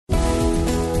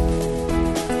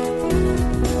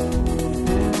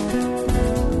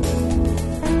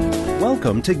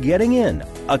Welcome to Getting In,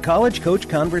 a college coach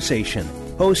conversation,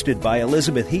 hosted by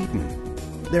Elizabeth Heaton.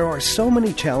 There are so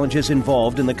many challenges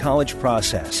involved in the college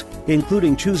process,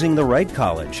 including choosing the right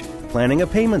college, planning a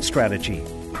payment strategy,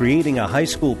 creating a high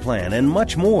school plan, and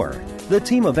much more. The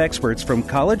team of experts from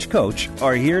College Coach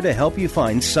are here to help you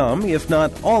find some, if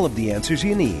not all, of the answers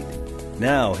you need.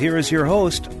 Now, here is your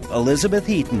host, Elizabeth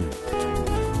Heaton.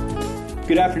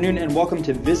 Good afternoon and welcome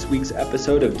to this week's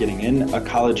episode of Getting In, a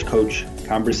College Coach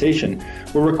Conversation.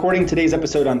 We're recording today's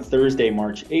episode on Thursday,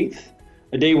 March 8th,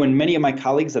 a day when many of my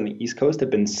colleagues on the East Coast have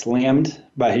been slammed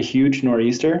by a huge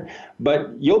nor'easter.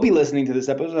 But you'll be listening to this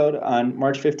episode on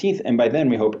March 15th, and by then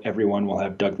we hope everyone will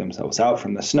have dug themselves out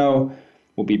from the snow.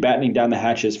 We'll be battening down the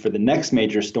hatches for the next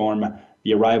major storm,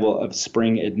 the arrival of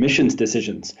spring admissions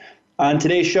decisions. On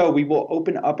today's show, we will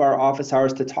open up our office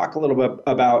hours to talk a little bit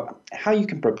about how you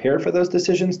can prepare for those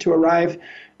decisions to arrive,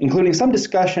 including some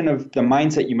discussion of the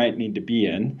mindset you might need to be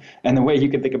in and the way you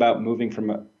can think about moving from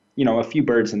a few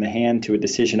birds in the hand to a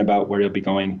decision about where you'll be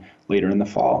going later in the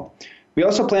fall. We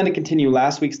also plan to continue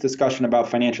last week's discussion about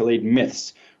financial aid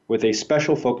myths with a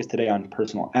special focus today on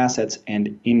personal assets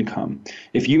and income.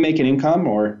 If you make an income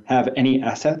or have any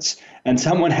assets and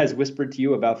someone has whispered to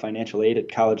you about financial aid at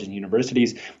colleges and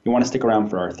universities, you want to stick around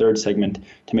for our third segment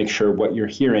to make sure what you're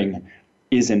hearing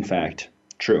is in fact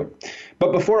true.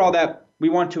 But before all that, we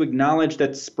want to acknowledge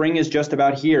that spring is just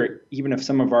about here, even if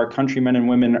some of our countrymen and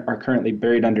women are currently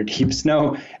buried under deep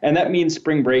snow. And that means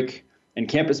spring break and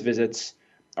campus visits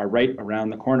are right around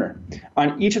the corner.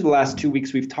 On each of the last 2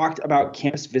 weeks, we've talked about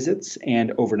campus visits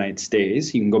and overnight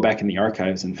stays. You can go back in the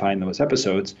archives and find those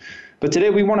episodes. But today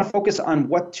we want to focus on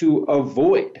what to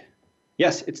avoid.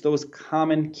 Yes, it's those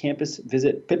common campus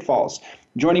visit pitfalls.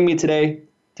 Joining me today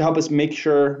to help us make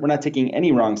sure we're not taking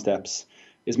any wrong steps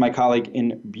is my colleague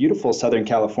in beautiful Southern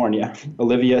California,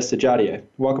 Olivia Sajadia.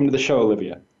 Welcome to the show,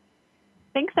 Olivia.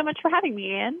 Thanks so much for having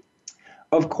me, Ian.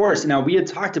 Of course. Now, we had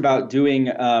talked about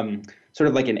doing sort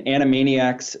of like an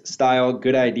Animaniacs style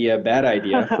good idea, bad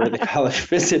idea for the college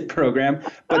visit program.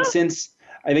 But since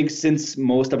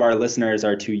most of our listeners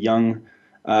are too young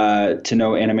to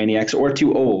know Animaniacs or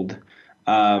too old,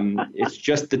 it's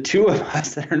just the two of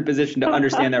us that are in a position to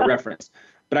understand that reference.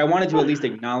 But I wanted to at least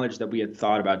acknowledge that we had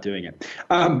thought about doing it.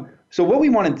 So what we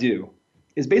want to do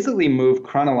is basically move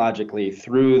chronologically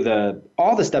through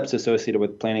all the steps associated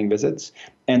with planning visits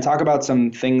and talk about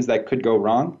some things that could go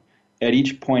wrong at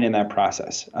each point in that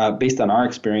process, based on our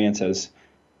experience as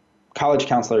college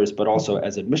counselors, but also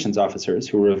as admissions officers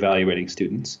who were evaluating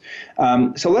students.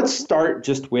 So let's start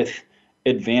just with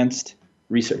advanced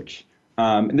research.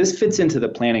 This fits into the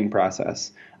planning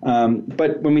process.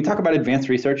 But when we talk about advanced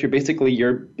research,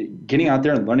 you're getting out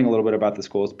there and learning a little bit about the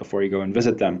schools before you go and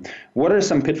visit them. What are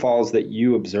some pitfalls that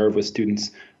you observe with students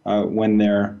when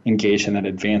they're engaged in that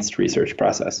advanced research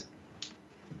process?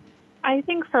 I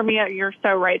think for me, you're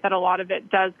so right that a lot of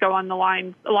it does go along the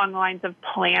lines of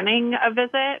planning a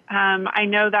visit. I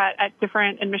know that at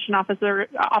different admission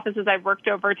offices I've worked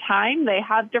over time, they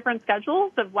have different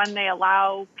schedules of when they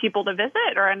allow people to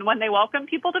visit and when they welcome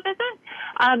people to visit,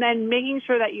 and making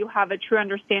sure that you have a true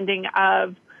understanding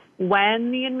of when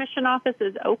the admission office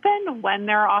is open, when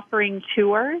they're offering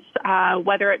tours,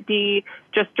 whether it be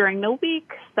just during the week.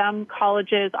 Some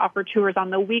colleges offer tours on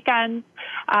the weekends.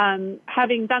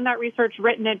 Having done that research,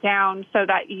 written it down so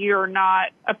that you're not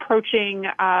approaching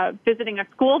visiting a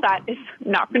school that is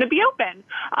not going to be open.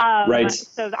 Right.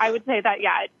 So I would say that,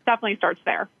 it definitely starts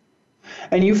there.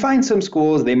 And you find some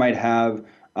schools, they might have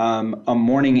a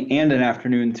morning and an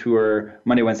afternoon tour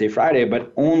Monday, Wednesday, Friday,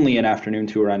 but only an afternoon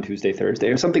tour on Tuesday, Thursday,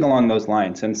 or something along those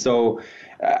lines. And so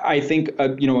I think, a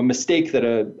mistake that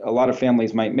a lot of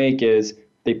families might make is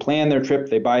they plan their trip,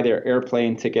 they buy their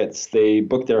airplane tickets, they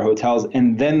book their hotels,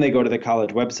 and then they go to the college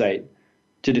website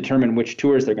to determine which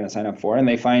tours they're going to sign up for. And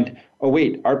they find, oh,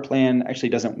 wait, our plan actually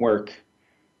doesn't work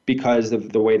because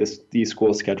of the way these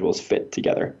school schedules fit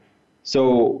together.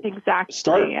 So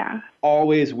start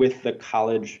always with the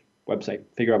college website,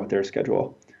 figure out what their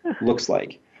schedule looks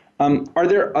like. Are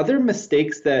there other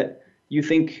mistakes that you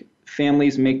think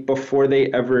families make before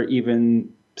they ever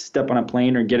even step on a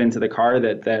plane or get into the car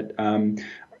that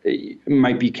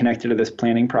might be connected to this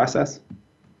planning process?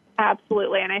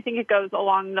 Absolutely. And I think it goes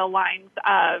along the lines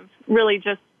of really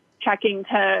just checking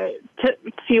to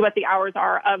see what the hours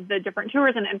are of the different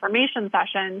tours and information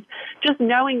sessions, just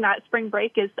knowing that spring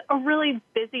break is a really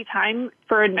busy time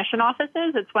for admission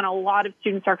offices. It's when a lot of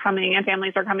students are coming and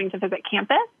families are coming to visit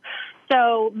campus.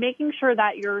 So making sure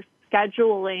that you're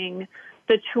scheduling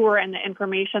the tour and the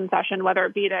information session, whether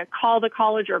it be to call the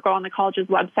college or go on the college's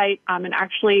website and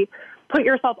actually put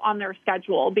yourself on their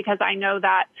schedule, because I know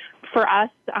that for us,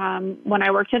 when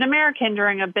I worked at American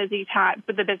during the busy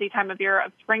time of year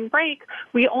of spring break,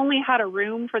 we only had a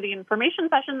room for the information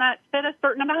session that fit a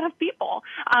certain amount of people.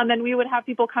 And we would have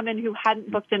people come in who hadn't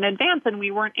booked in advance, and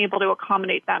we weren't able to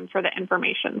accommodate them for the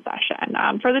information session.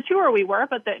 For the tour, we were,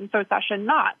 but the info session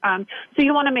not. So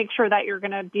you want to make sure that you're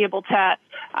going to be able to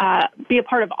be a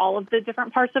part of all of the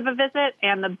different parts of a visit,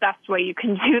 and the best way you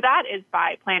can do that is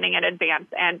by planning in advance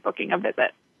and booking a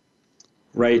visit.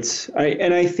 Right.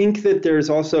 And I think that there's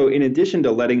also, in addition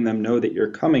to letting them know that you're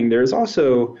coming, there's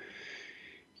also,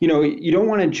 you don't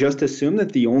want to just assume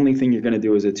that the only thing you're going to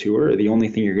do is a tour, or the only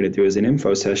thing you're going to do is an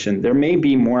info session. There may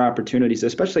be more opportunities,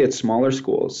 especially at smaller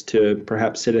schools, to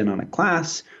perhaps sit in on a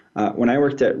class. When I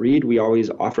worked at Reed, we always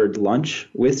offered lunch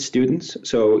with students.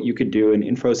 So you could do an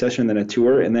info session, then a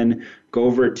tour, and then go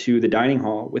over to the dining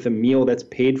hall with a meal that's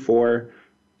paid for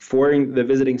the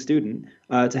visiting student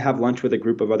to have lunch with a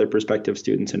group of other prospective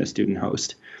students and a student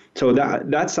host. So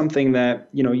that's something that,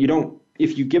 you don't,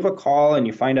 if you give a call and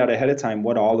you find out ahead of time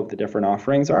what all of the different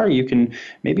offerings are, you can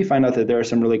maybe find out that there are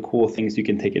some really cool things you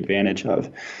can take advantage of.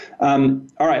 All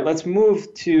right, let's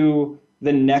move to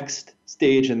the next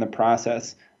stage in the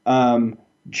process.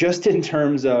 Just in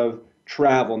terms of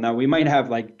travel. Now, we might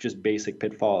have just basic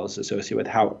pitfalls associated with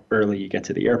how early you get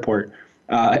to the airport.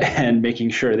 And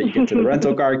making sure that you get to the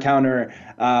rental car counter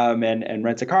and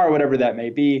rent a car, whatever that may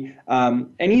be.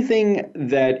 Anything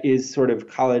that is sort of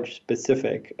college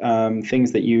specific,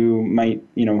 things that you might,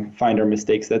 find are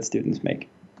mistakes that students make.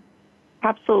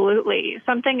 Absolutely.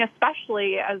 Something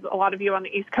especially as a lot of you on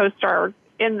the East Coast are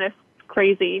in this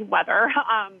crazy weather,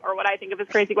 or what I think of as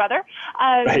crazy weather,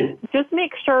 right. Just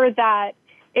make sure that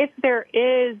if there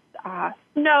is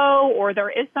snow or there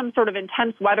is some sort of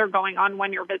intense weather going on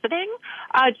when you're visiting,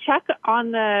 check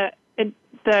on the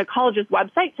college's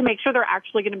website to make sure they're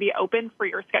actually going to be open for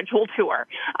your scheduled tour.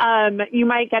 You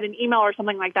might get an email or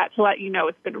something like that to let you know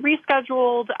it's been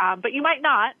rescheduled, but you might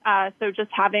not. So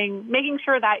just making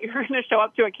sure that you're going to show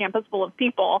up to a campus full of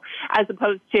people as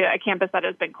opposed to a campus that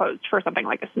has been closed for something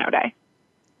like a snow day.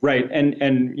 Right. And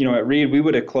at Reed, we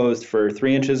would have closed for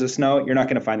 3 inches of snow. You're not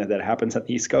going to find that happens on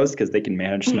the East Coast because they can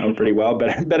manage snow pretty well,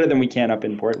 better than we can up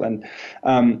in Portland.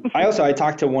 I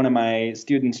talked to one of my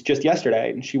students just yesterday,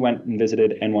 and she went and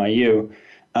visited NYU.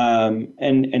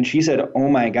 And she said, oh,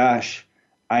 my gosh,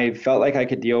 I felt like I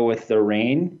could deal with the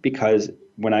rain because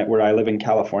where I live in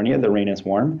California, the rain is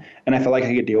warm. And I felt like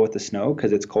I could deal with the snow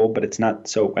because it's cold, but it's not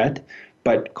so wet.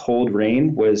 But cold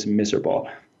rain was miserable.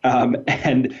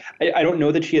 And I don't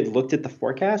know that she had looked at the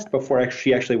forecast before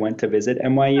she actually went to visit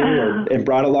NYU and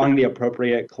brought along the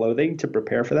appropriate clothing to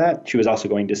prepare for that. She was also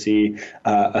going to see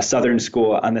a Southern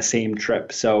school on the same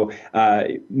trip. So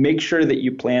make sure that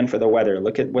you plan for the weather.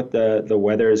 Look at what the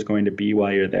weather is going to be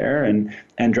while you're there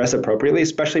and dress appropriately,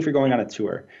 especially if you're going on a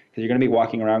tour, because you're going to be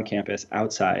walking around campus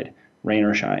outside, rain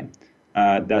or shine.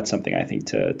 That's something I think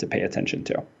to pay attention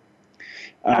to.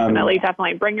 Definitely.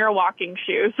 Bring your walking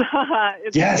shoes.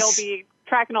 Yes. You'll be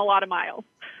tracking a lot of miles.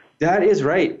 That is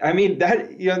right. I mean,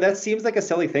 that seems like a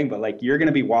silly thing, but you're going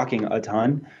to be walking a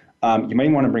ton. You might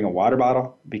even want to bring a water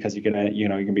bottle because you're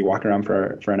going to be walking around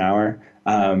for an hour.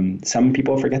 Some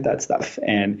people forget that stuff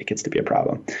and it gets to be a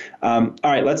problem. All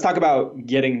right, let's talk about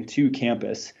getting to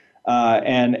campus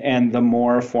and the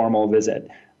more formal visit.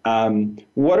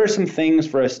 What are some things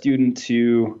for a student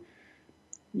to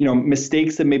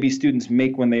mistakes that maybe students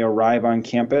make when they arrive on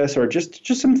campus, or just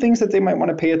some things that they might want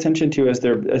to pay attention to as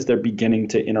they're beginning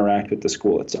to interact with the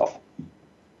school itself?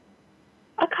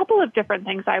 A couple of different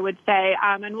things I would say,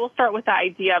 and we'll start with the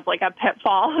idea of a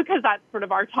pitfall because that's sort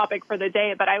of our topic for the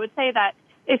day. But I would say that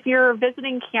if you're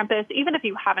visiting campus, even if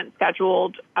you haven't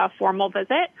scheduled a formal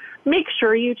visit, make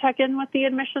sure you check in with the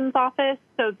admissions office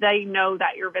so they know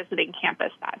that you're visiting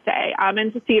campus that day,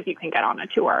 and to see if you can get on a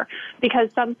tour. Because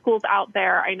some schools out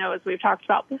there, I know as we've talked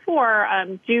about before,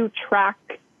 do track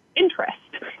interest.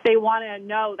 They want to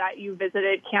know that you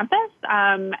visited campus,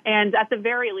 and at the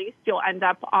very least, you'll end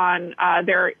up on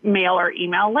their mail or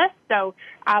email list. So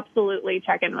absolutely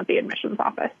check in with the admissions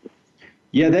office.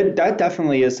 Yeah, that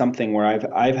definitely is something where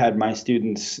I've had my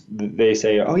students, they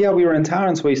say, oh, yeah, we were in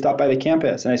town, so we stopped by the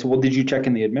campus. And I said, well, did you check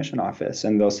in the admission office?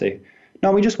 And they'll say,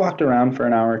 no, we just walked around for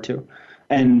an hour or two.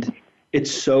 And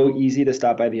it's so easy to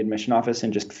stop by the admission office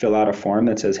and just fill out a form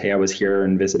that says, hey, I was here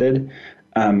and visited.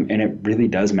 And it really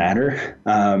does matter,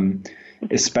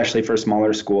 especially for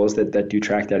smaller schools that do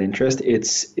track that interest.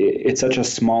 It's such a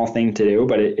small thing to do,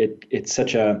 but it's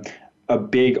such a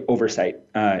big oversight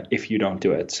if you don't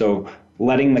do it. So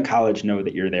letting the college know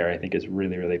that you're there, I think, is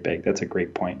really, really big. That's a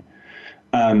great point.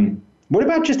 What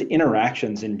about just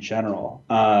interactions in general?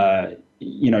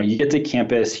 You get to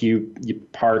campus, you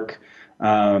park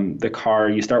the car,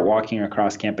 you start walking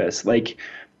across campus. Like,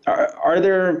 are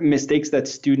there mistakes that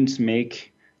students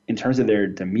make in terms of their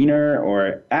demeanor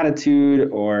or attitude,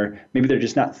 or maybe they're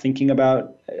just not thinking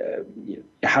about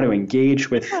how to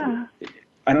engage with? Yeah.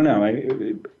 I don't know.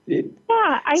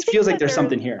 It feels like there's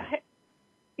something here.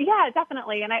 Yeah,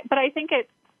 definitely. But I think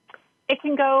it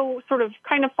can go sort of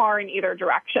kind of far in either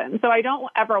direction. So I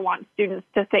don't ever want students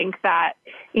to think that,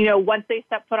 once they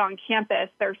step foot on campus,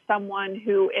 there's someone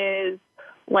who is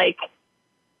like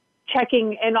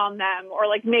checking in on them or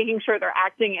like making sure they're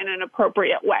acting in an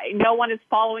appropriate way. No one is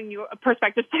following you,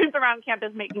 prospective students around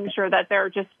campus, making sure that they're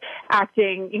just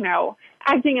acting in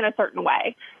a certain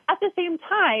way. At the same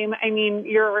time, I mean,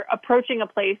 you're approaching a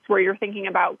place where you're thinking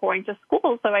about going to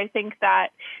school. So I think that,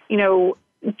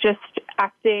 just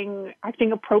acting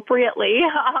appropriately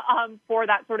for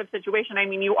that sort of situation. I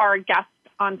mean, you are a guest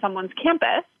on someone's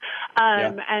campus,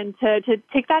 and to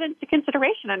take that into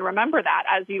consideration and remember that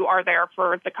as you are there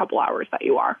for the couple hours that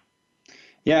you are.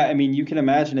 Yeah, I mean, you can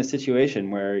imagine a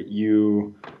situation where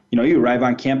you arrive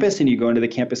on campus and you go into the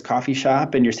campus coffee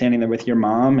shop and you're standing there with your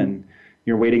mom and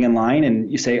you're waiting in line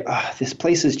and you say, this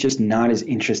place is just not as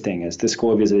interesting as the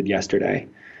school I visited yesterday.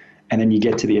 And then you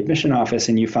get to the admission office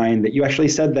and you find that you actually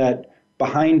said that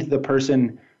behind the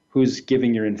person who's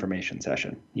giving your information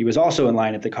session. He was also in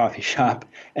line at the coffee shop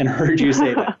and heard you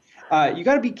say that. You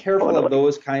got to be careful of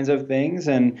those kinds of things.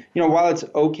 And, while it's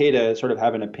okay to sort of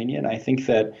have an opinion, I think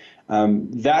that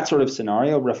that sort of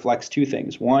scenario reflects two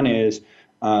things. One is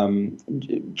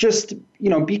just,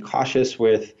 be cautious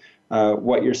with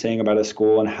what you're saying about a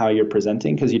school and how you're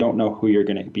presenting, because you don't know who you're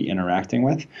going to be interacting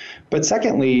with. But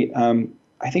secondly,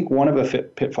 I think one of the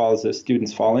pitfalls that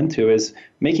students fall into is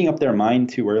making up their mind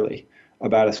too early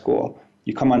about a school.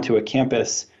 You come onto a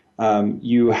campus,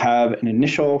 you have an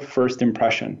initial first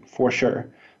impression for sure,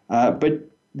 but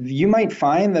you might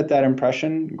find that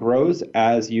impression grows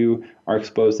as you are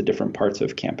exposed to different parts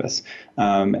of campus.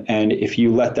 And if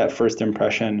you let that first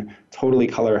impression totally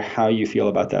color how you feel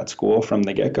about that school from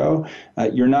the get-go,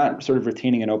 you're not sort of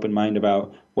retaining an open mind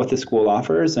about what the school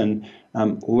offers and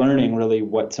learning really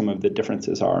what some of the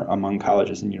differences are among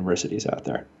colleges and universities out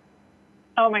there.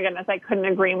 Oh my goodness, I couldn't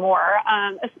agree more.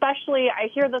 Especially, I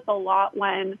hear this a lot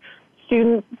when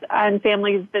students and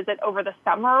families visit over the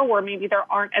summer where maybe there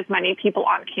aren't as many people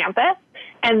on campus,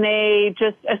 and they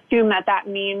just assume that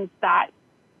means that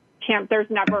there's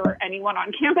never anyone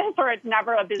on campus or it's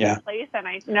never a busy place. And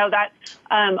I know that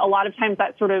a lot of times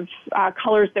that sort of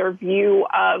colors their view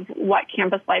of what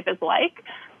campus life is like.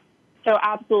 So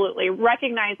absolutely,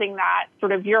 recognizing that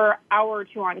sort of your hour or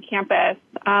two on campus,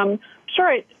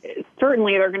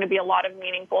 certainly there are going to be a lot of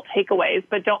meaningful takeaways,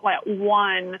 but don't let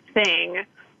one thing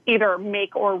either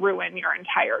make or ruin your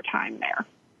entire time there.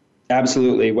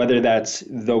 Absolutely, whether that's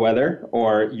the weather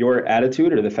or your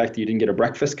attitude or the fact that you didn't get a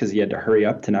breakfast because you had to hurry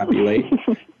up to not be late.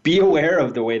 Be aware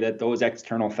of the way that those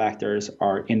external factors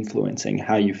are influencing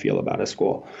how you feel about a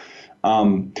school.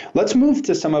 Let's move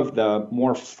to some of the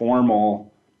more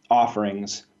formal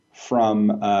offerings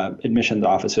from admissions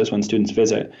offices when students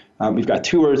visit. We've got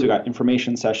tours, we've got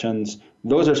information sessions.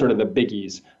 Those are sort of the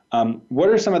biggies. What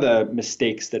are some of the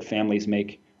mistakes that families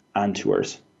make on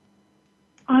tours?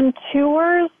 On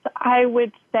tours, I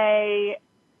would say,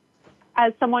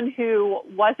 as someone who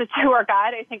was a tour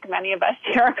guide, I think many of us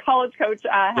here at College Coach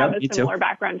have a similar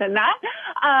background in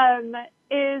that,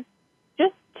 is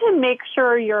just to make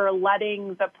sure you're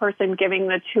letting the person giving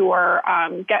the tour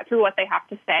get through what they have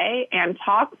to say and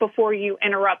talk before you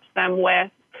interrupt them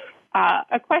with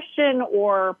a question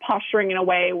or posturing in a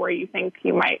way where you think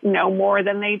you might know more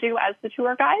than they do as the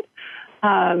tour guide.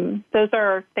 Those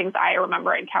are things I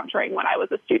remember encountering when I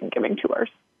was a student giving tours.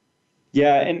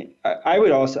 Yeah, and I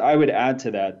would add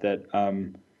to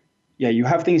that you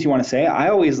have things you want to say. I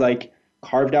always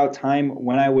carved out time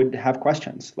when I would have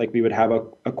questions. Like we would have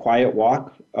a quiet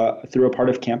walk through a part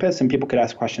of campus and people could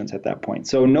ask questions at that point.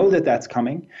 So know that that's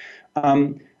coming.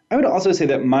 I would also say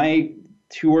that my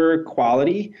tour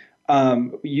quality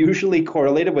usually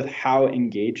correlated with how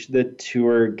engaged the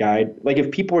tour guide. Like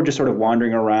if people were just sort of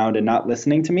wandering around and not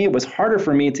listening to me, it was harder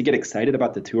for me to get excited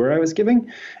about the tour I was giving.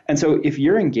 And so if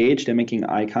you're engaged and making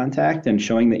eye contact and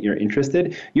showing that you're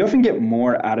interested, you often get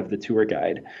more out of the tour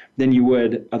guide than you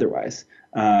would otherwise.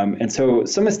 And so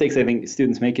some mistakes I think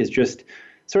students make is just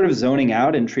sort of zoning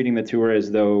out and treating the tour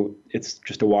as though it's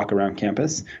just a walk around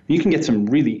campus. You can get some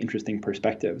really interesting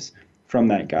perspectives from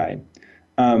that guide.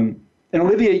 And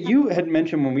Olivia, you had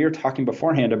mentioned when we were talking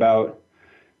beforehand about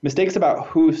mistakes about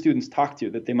who students talk to,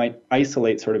 that they might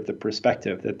isolate sort of the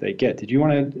perspective that they get. Did you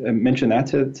want to mention that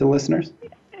to listeners?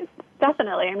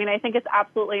 Definitely. I mean, I think it's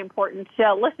absolutely important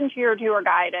to listen to your tour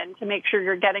guide and to make sure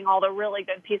you're getting all the really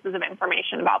good pieces of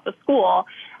information about the school.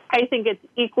 I think it's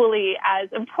equally as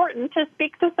important to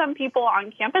speak to some people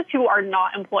on campus who are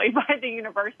not employed by the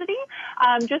university,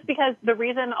 just because the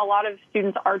reason a lot of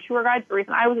students are tour guides, the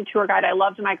reason I was a tour guide, I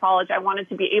loved my college, I wanted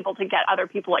to be able to get other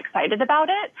people excited about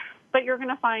it. But you're going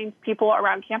to find people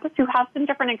around campus who have some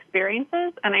different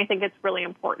experiences, and I think it's really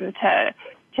important to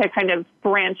kind of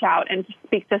branch out and to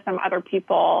speak to some other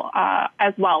people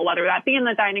as well, whether that be in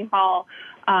the dining hall,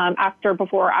 after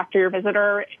your visit,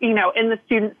 or, in the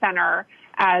student center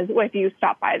as if you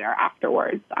stop by there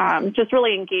afterwards. Just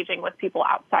really engaging with people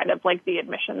outside of like the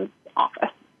admissions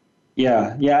office.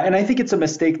 Yeah. And I think it's a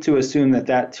mistake to assume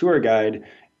that tour guide,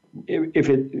 if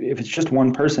it's just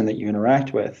one person that you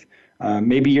interact with,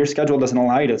 maybe your schedule doesn't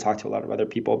allow you to talk to a lot of other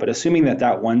people, but assuming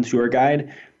that one tour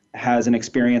guide has an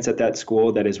experience at that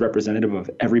school that is representative of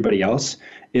everybody else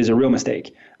is a real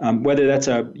mistake. Whether that's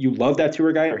you love that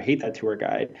tour guide or hate that tour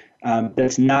guide,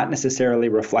 that's not necessarily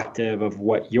reflective of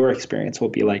what your experience will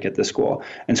be like at the school.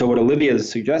 And so what Olivia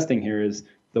is suggesting here is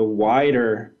the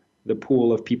wider the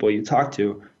pool of people you talk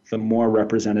to, the more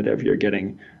representative you're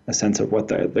getting a sense of what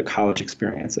the college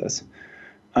experience is.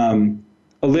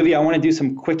 Olivia, I want to do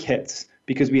some quick hits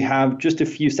because we have just a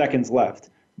few seconds left.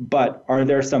 But are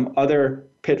there some other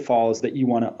pitfalls that you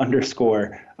want to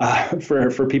underscore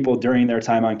for people during their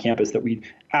time on campus that we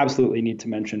absolutely need to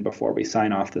mention before we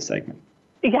sign off the segment?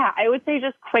 Yeah, I would say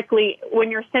just quickly,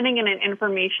 when you're sitting in an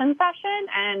information session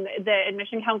and the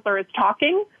admission counselor is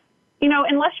talking,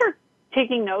 unless you're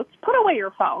taking notes, put away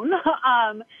your phone.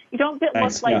 You don't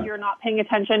look like you're not paying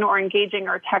attention or engaging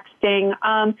or texting.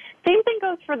 Same thing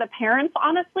goes for the parents,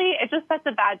 honestly. It just sets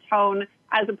a bad tone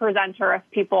as a presenter if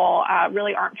people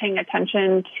really aren't paying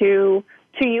attention to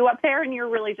you up there and you're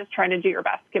really just trying to do your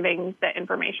best giving the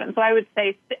information. So I would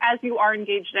say as you are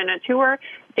engaged in a tour,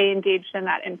 stay engaged in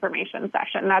that information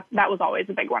session. That was always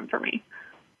a big one for me.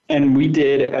 And we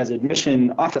did, as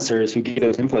admission officers who gave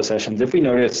those info sessions, if we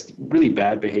noticed really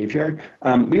bad behavior,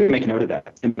 we would make note of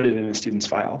that and put it in a student's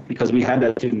file because we had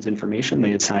that student's information.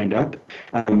 They had signed up.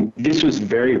 This was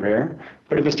very rare.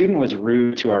 But if a student was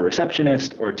rude to our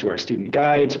receptionist or to our student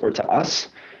guides or to us,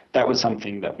 that was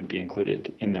something that would be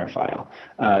included in their file.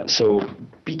 So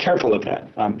be careful of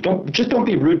that. Don't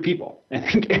be rude people. I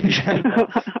think in general,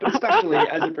 but especially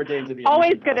as it pertains to the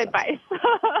always good process. Advice.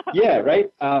 Yeah, right.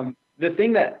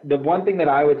 The one thing that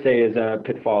I would say is a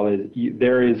pitfall is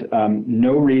there is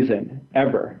no reason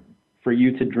ever for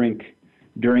you to drink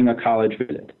during a college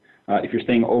visit. If you're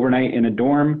staying overnight in a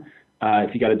dorm,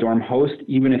 if you got a dorm host,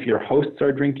 even if your hosts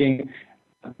are drinking,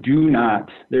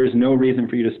 there's no reason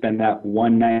for you to spend that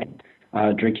one night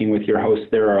drinking with your hosts.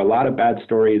 There are a lot of bad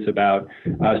stories about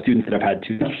students that have had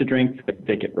too much to drink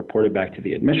that get reported back to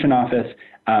the admission office,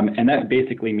 and that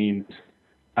basically means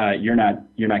you're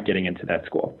not getting into that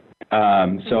school.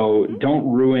 So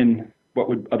don't ruin what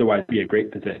would otherwise be a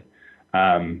great visit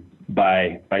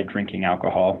by drinking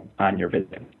alcohol on your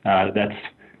visit.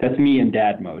 That's me in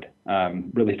dad mode,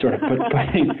 really sort of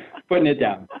putting it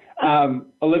down.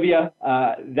 Olivia,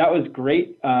 that was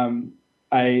great.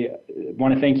 I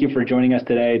want to thank you for joining us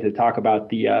today to talk about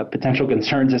the potential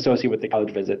concerns associated with the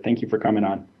college visit. Thank you for coming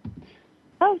on.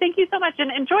 Oh, thank you so much,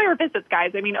 and enjoy your visits,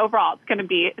 guys. I mean, overall, it's going to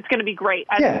be great.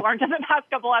 As we learned in the past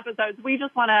couple episodes, we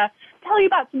just want to tell you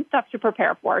about some stuff to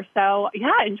prepare for. So, yeah,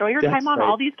 enjoy your time on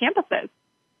all these campuses.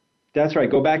 That's right.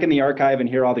 Go back in the archive and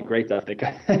hear all the great stuff that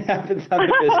happens on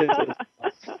the visits.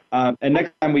 And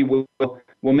next time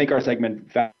we'll make our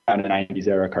segment found in a 90s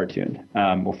era cartoon.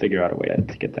 We'll figure out a way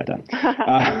to get that done.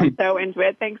 I'm so into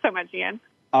it. Thanks so much, Ian.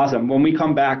 Awesome. When we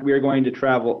come back, we are going to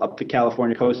travel up the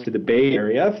California coast to the Bay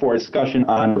Area for a discussion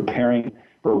on preparing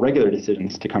for regular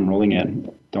decisions to come rolling in.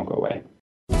 Don't go away.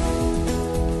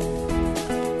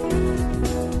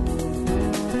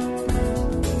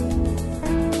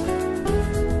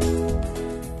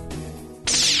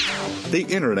 The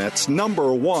Internet's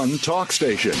 #1 talk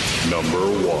station.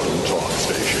 #1 talk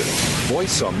station.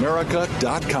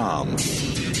 VoiceAmerica.com.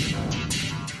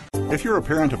 If you're a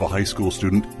parent of a high school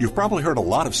student, you've probably heard a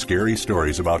lot of scary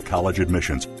stories about college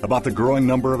admissions, about the growing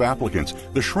number of applicants,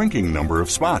 the shrinking number of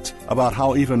spots, about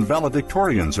how even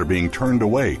valedictorians are being turned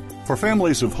away. For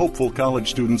families of hopeful college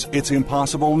students, it's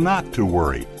impossible not to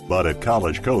worry. But at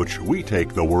College Coach, we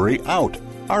take the worry out.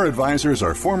 Our advisors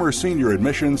are former senior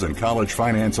admissions and college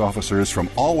finance officers from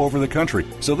all over the country,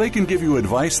 so they can give you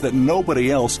advice that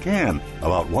nobody else can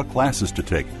about what classes to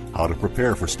take, how to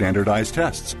prepare for standardized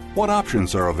tests, what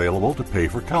options are available to pay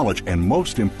for college, and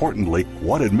most importantly,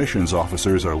 what admissions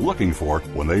officers are looking for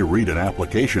when they read an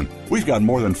application. We've got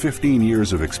more than 15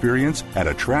 years of experience and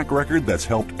a track record that's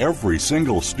helped every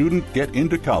single student get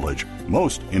into college,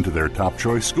 most into their top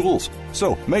choice schools.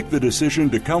 So make the decision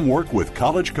to come work with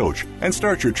College Coach and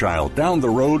start your child down the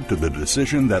road to the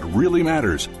decision that really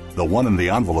matters, the one in the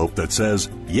envelope that says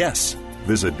yes.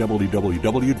 Visit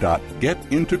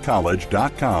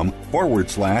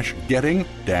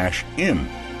www.getintocollege.com/getting-in.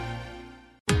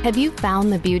 Have you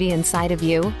found the beauty inside of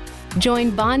you? Join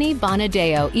Bonnie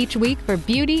Bonadeo each week for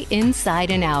Beauty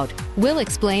Inside and Out. We'll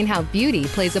explain how beauty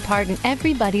plays a part in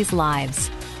everybody's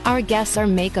lives. Our guests are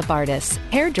makeup artists,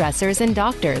 hairdressers, and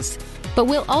doctors. But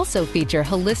we'll also feature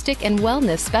holistic and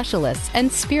wellness specialists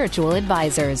and spiritual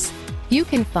advisors. You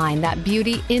can find that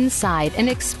beauty inside and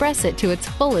express it to its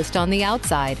fullest on the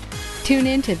outside. Tune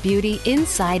in to Beauty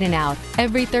Inside and Out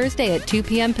every Thursday at 2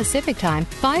 p.m. Pacific Time,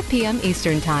 5 p.m.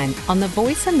 Eastern Time on the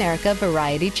Voice America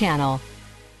Variety Channel.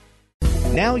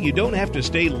 Now you don't have to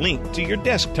stay linked to your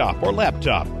desktop or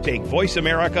laptop. Take Voice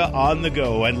America on the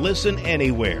go and listen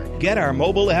anywhere. Get our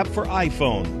mobile app for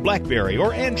iPhone, BlackBerry,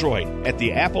 or Android at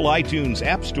the Apple iTunes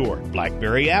App Store,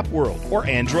 BlackBerry App World, or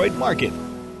Android Market.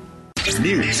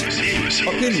 News,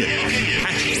 opinion.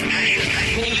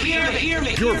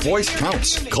 Your voice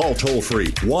counts. Call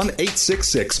toll-free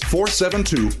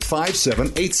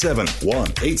 1-866-472-5787.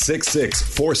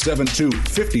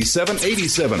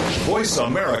 1-866-472-5787.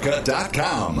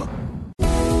 VoiceAmerica.com.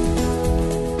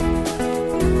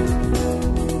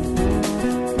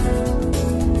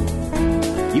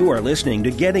 You are listening to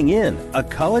Getting In, a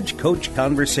College Coach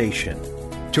Conversation.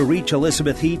 To reach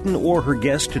Elizabeth Heaton or her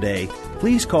guest today,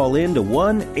 please call in to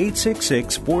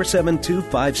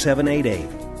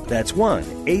 1-866-472-5788. That's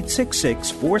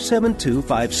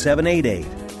 1-866-472-5788.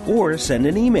 Or send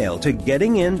an email to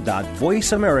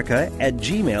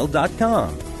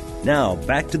gettingin.voiceamerica@gmail.com. Now,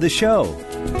 back to the show.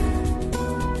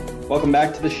 Welcome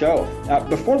back to the show.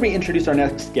 Before we introduce our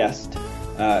next guest,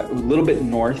 a little bit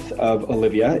north of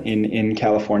Olivia in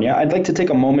California, I'd like to take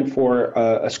a moment for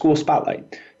a school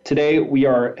spotlight. Today, we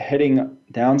are heading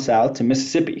down south to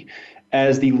Mississippi,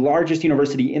 as the largest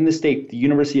university in the state, the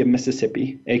University of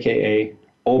Mississippi, aka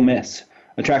Ole Miss,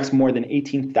 attracts more than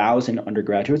 18,000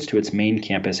 undergraduates to its main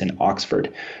campus in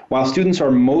Oxford. While students are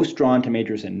most drawn to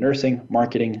majors in nursing,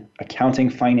 marketing,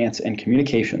 accounting, finance, and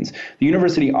communications, the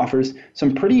university offers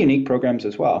some pretty unique programs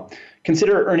as well.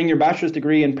 Consider earning your bachelor's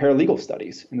degree in paralegal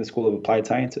studies in the School of Applied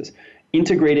Sciences,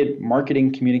 integrated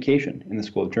marketing communication in the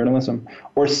School of Journalism,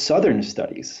 or Southern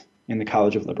Studies in the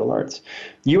College of Liberal Arts.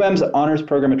 UM's honors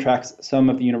program attracts some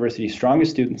of the university's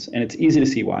strongest students, and it's easy to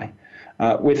see why.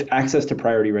 With access to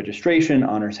priority registration,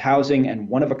 honors housing, and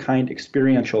one-of-a-kind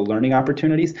experiential learning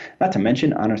opportunities, not to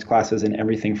mention honors classes in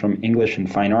everything from English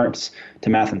and fine arts to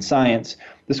math and science,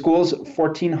 the school's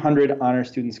 1,400 honors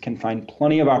students can find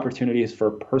plenty of opportunities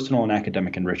for personal and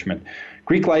academic enrichment.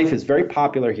 Greek life is very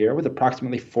popular here, with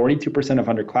approximately 42% of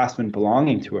underclassmen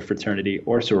belonging to a fraternity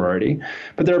or sorority.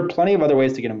 But there are plenty of other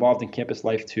ways to get involved in campus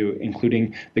life too,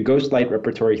 including the Ghost Light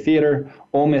Repertory Theater,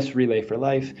 Ole Miss Relay for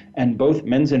Life, and both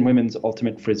men's and women's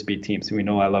ultimate frisbee teams. We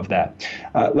know I love that.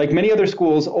 Like many other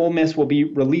schools, Ole Miss will be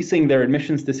releasing their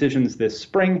admissions decisions this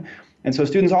spring, and so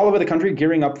students all over the country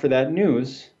gearing up for that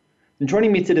news. And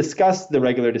joining me to discuss the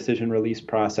regular decision release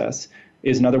process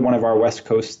is another one of our West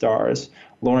Coast stars,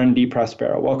 Lauren D.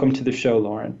 Prospero. Welcome to the show,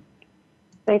 Lauren.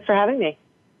 Thanks for having me.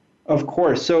 Of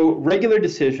course. So regular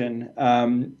decision,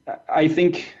 I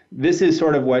think this is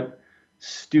sort of what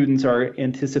students are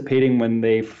anticipating when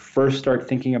they first start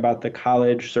thinking about the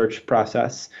college search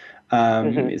process.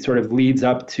 It sort of leads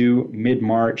up to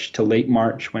mid-March to late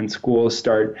March when schools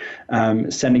start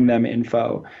sending them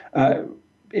info. I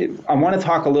want to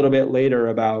talk a little bit later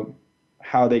about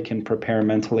how they can prepare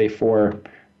mentally for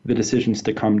the decisions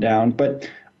to come down. But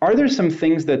are there some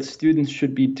things that students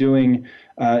should be doing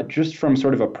just from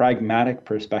sort of a pragmatic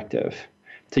perspective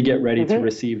to get ready to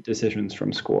receive decisions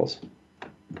from schools?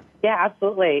 Yeah,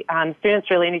 absolutely.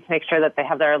 Students really need to make sure that they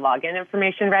have their login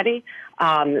information ready.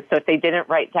 So if they didn't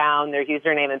write down their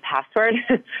username and password,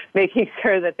 making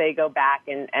sure that they go back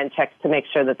and check to make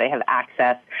sure that they have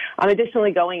access.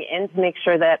 Additionally, going in to make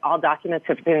sure that all documents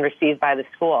have been received by the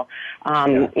school.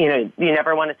 You know, you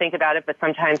never want to think about it, but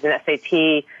sometimes an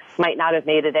SAT might not have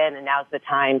made it in, and now's the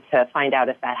time to find out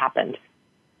if that happened.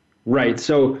 Right.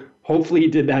 So hopefully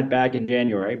you did that back in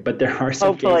January, but there are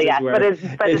some cases where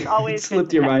it's always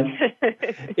slipped your mind.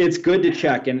 It's good to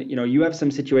check. And, you know, you have some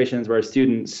situations where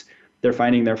students, they're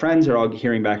finding their friends are all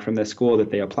hearing back from the school that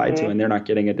they applied to, and they're not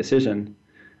getting a decision.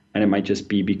 And it might just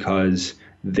be because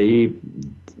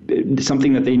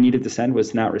something that they needed to send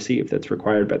was not received that's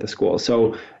required by the school.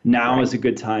 So now is a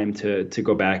good time to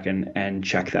go back and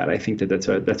check that. I think that's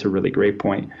a really great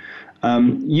point.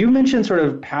 You mentioned sort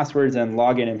of passwords and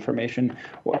login information.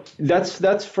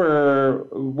 That's for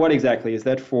what exactly? Is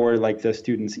that for like the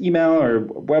student's email or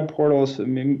web portals?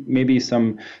 Maybe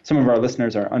some of our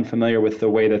listeners are unfamiliar with the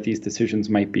way that these decisions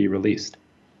might be released.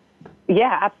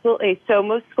 Yeah, absolutely. So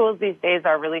most schools these days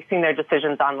are releasing their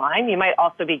decisions online. You might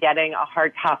also be getting a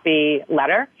hard copy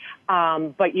letter,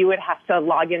 but you would have to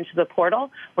log into the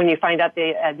portal when you find out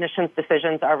the admissions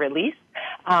decisions are released.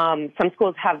 Some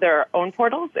schools have their own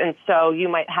portals, and so you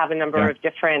might have a number of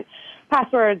different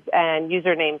passwords and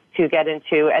usernames to get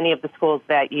into any of the schools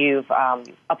that you've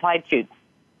applied to.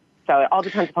 So it all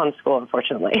depends upon the school,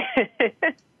 unfortunately.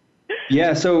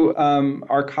 Yeah, so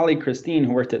our colleague Christine,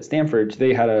 who worked at Stanford,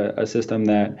 they had a system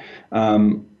that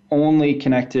only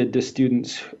connected to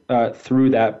students through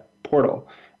that portal.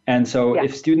 And so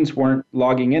if students weren't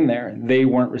logging in there, they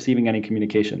weren't receiving any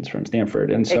communications from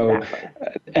Stanford. And so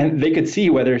and they could see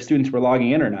whether students were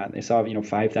logging in or not. They saw,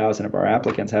 5,000 of our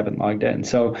applicants haven't logged in.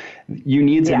 So you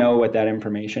need to know what that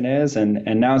information is. And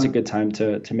now is a good time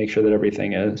to make sure that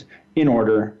everything is in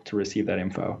order to receive that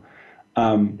info.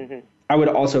 I would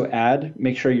also add,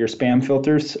 make sure your spam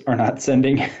filters are not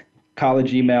sending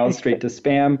college emails straight to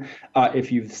spam.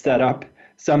 If you've set up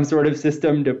some sort of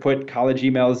system to put college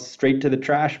emails straight to the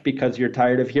trash because you're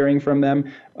tired of hearing from them,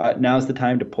 now's the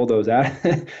time to pull those out,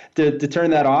 to turn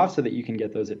that off so that you can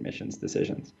get those admissions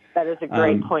decisions. That is a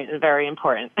great point and very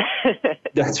important.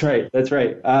 That's right.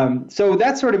 So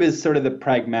that sort of is the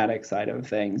pragmatic side of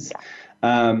things.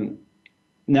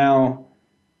 Now,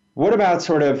 what about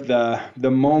sort of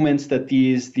the moments that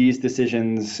these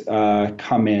decisions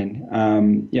come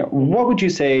in? What would you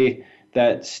say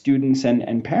that students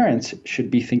and parents should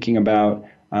be thinking about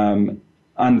on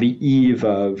the eve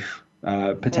of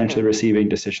potentially receiving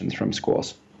decisions from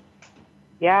schools?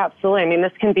 Yeah, absolutely. I mean,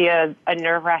 this can be a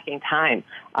nerve-wracking time.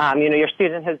 Your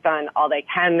student has done all they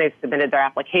can. They've submitted their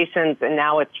applications, and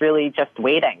now it's really just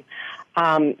waiting.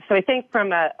 So I think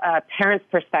from a parent's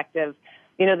perspective,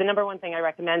 the number one thing I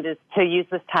recommend is to use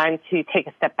this time to take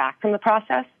a step back from the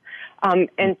process and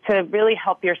to really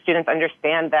help your students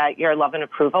understand that your love and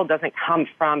approval doesn't come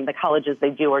from the colleges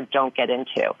they do or don't get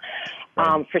into.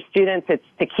 For students, it's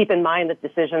to keep in mind that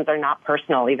decisions are not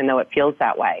personal, even though it feels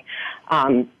that way.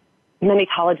 Many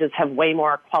colleges have way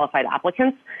more qualified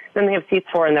applicants than they have seats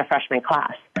for in their freshman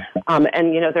class. And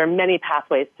there are many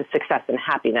pathways to success and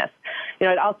happiness.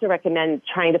 I'd also recommend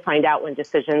trying to find out when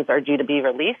decisions are due to be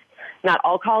released. Not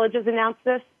all colleges announce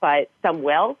this, but some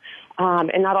will.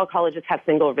 And not all colleges have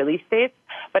single release dates.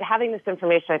 But having this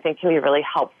information, I think, can be really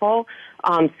helpful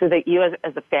so that you as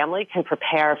a family can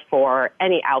prepare for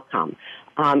any outcome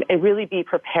and really be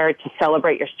prepared to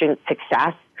celebrate your students'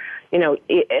 success,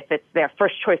 if it's their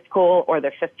first choice school or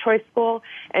their fifth choice school,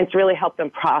 and to really help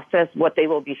them process what they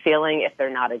will be feeling if they're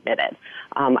not admitted,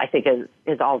 I think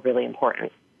is all really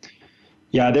important.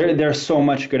 Yeah, there's so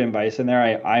much good advice in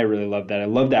there. I really love that. I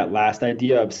love that last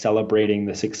idea of celebrating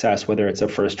the success, whether it's a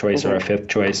first choice or a fifth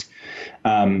choice.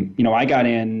 I got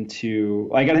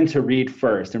into Reed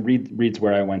first, and Reed's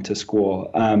where I went to school.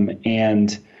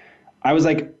 And I was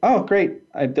like, oh, great.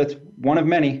 That's one of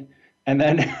many. And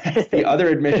then as the other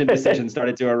admission decisions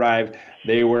started to arrive,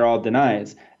 they were all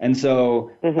denies. And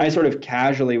so I sort of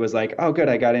casually was like, oh, good,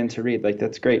 I got into Reed. Like,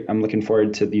 that's great. I'm looking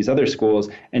forward to these other schools,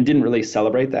 and didn't really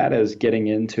celebrate that as getting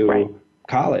into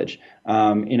college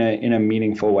in a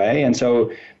meaningful way. And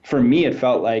so for me, it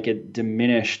felt like it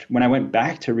diminished when I went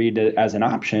back to Reed as an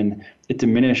option. It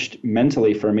diminished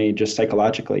mentally for me, just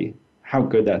psychologically, how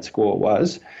good that school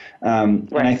was. And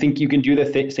I think you can do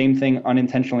the same thing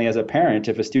unintentionally as a parent.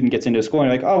 If a student gets into a school and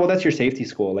you're like, oh, well, that's your safety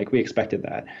school. Like, we expected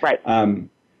that.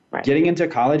 Getting into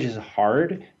college is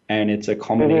hard, and it's a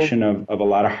culmination of a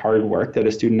lot of hard work that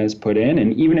a student has put in.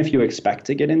 And even if you expect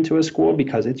to get into a school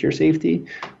because it's your safety,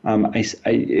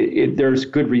 there's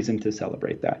good reason to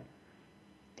celebrate that.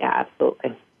 Yeah,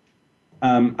 absolutely.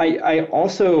 I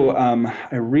also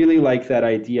I really like that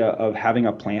idea of having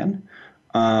a plan.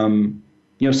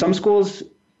 Some schools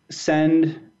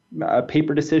send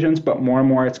paper decisions, but more and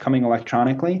more it's coming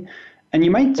electronically. And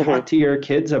you might talk to your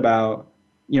kids about,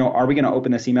 are we going to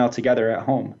open this email together at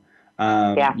home?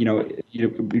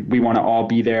 We want to all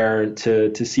be there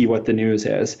to see what the news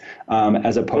is,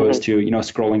 as opposed to,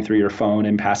 scrolling through your phone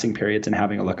in passing periods and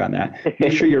having a look on that.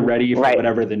 Make sure you're ready for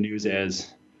whatever the news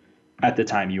is at the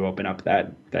time you open up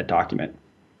that document.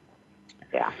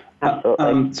 Yeah,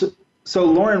 absolutely. So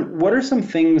Lauren, what are some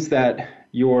things that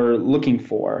you're looking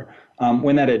for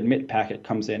when that admit packet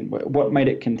comes in? What might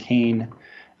it contain?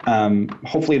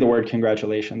 Hopefully the word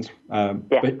congratulations. But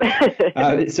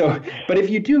if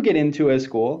you do get into a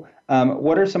school,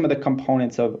 what are some of the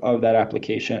components of that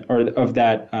application or of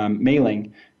that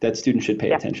mailing that students should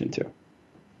pay attention to?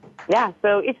 Yeah,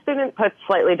 so each student puts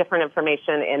slightly different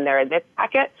information in their admit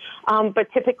packet,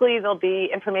 but typically there'll be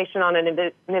information on an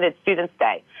admitted student's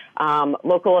day,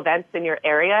 local events in your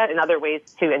area, and other ways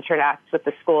to interact with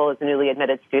the school as a newly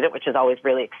admitted student, which is always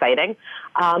really exciting.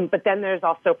 But then there's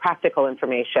also practical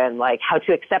information like how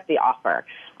to accept the offer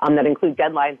that include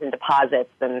deadlines and deposits.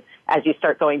 And as you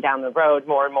start going down the road,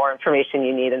 more and more information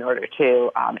you need in order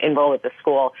to enroll at the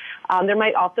school. There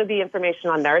might also be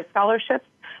information on merit scholarships.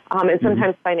 And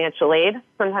sometimes financial aid.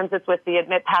 Sometimes it's with the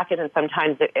admit packet, and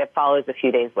sometimes it follows a few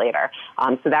days later.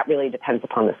 So that really depends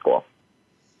upon the school.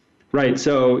 Right.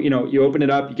 So, you open it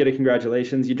up, you get a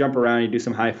congratulations, you jump around, you do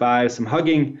some high fives, some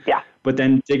hugging, but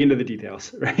then dig into the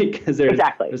details, right? Because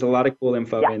there's a lot of cool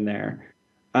info in there.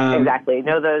 Exactly.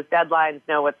 Know those deadlines,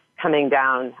 know what's coming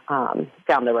down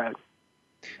the road.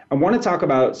 I want to talk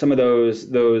about some of those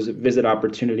visit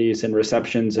opportunities and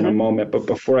receptions in a moment, but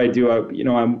before I do,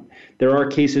 there are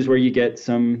cases where you get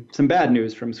some bad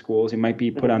news from schools. You might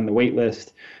be put on the wait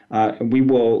list. We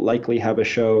will likely have a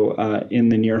show in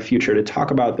the near future to talk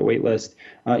about the wait list.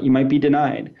 You might be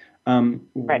denied.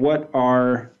 What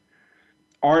are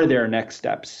there next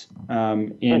steps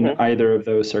in either of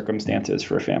those circumstances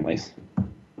for families?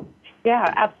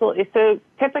 Yeah, absolutely. So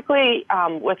typically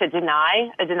with a deny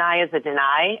is a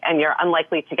deny, and you're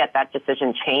unlikely to get that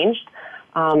decision changed.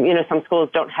 Some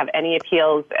schools don't have any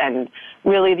appeals, and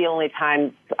really the only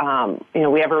time,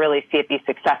 we ever really see it be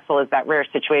successful is that rare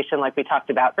situation like we talked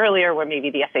about earlier where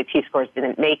maybe the SAT scores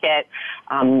didn't make it,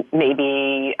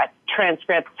 maybe a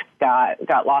transcript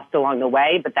got lost along the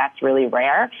way, but that's really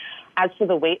rare. As for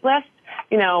the wait list,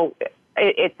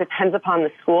 it depends upon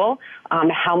the school,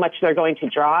 how much they're going to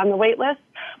draw on the wait list.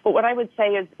 But what I would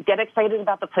say is get excited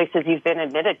about the places you've been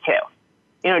admitted to.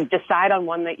 Decide on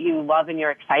one that you love and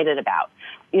you're excited about.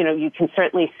 You can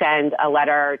certainly send a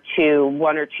letter to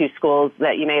one or two schools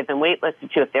that you may have been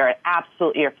waitlisted to if they're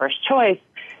absolutely your first choice,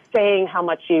 saying how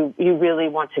much you really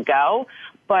want to go.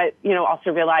 But,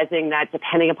 also realizing that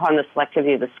depending upon the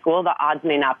selectivity of the school, the odds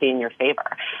may not be in your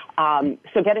favor.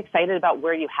 So get excited about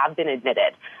where you have been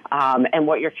admitted and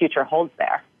what your future holds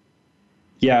there.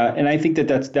 Yeah, and I think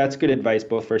that's good advice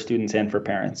both for students and for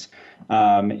parents.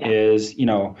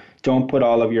 Don't put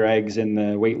all of your eggs in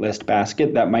the wait list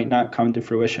basket. That might not come to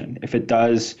fruition. If it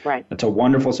does, that's a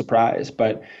wonderful surprise.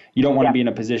 But you don't want to be in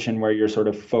a position where you're sort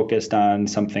of focused on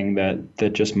something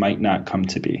that just might not come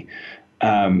to be.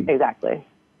 Exactly.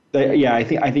 I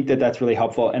think that's really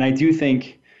helpful. And I do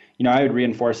think, I would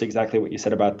reinforce exactly what you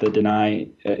said about the deny.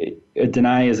 A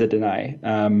deny is a deny.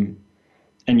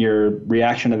 And your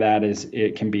reaction to that is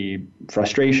it can be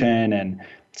frustration and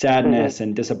sadness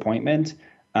and disappointment.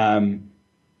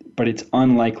 But it's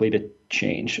unlikely to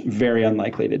change, very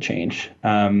unlikely to change.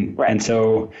 And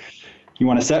so you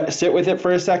want to sit with it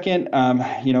for a second,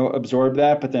 absorb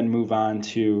that, but then move on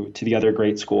to the other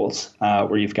great schools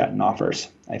where you've gotten offers,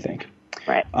 I think.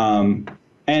 Right.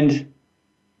 And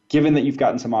given that you've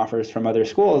gotten some offers from other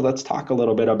schools, let's talk a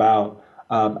little bit about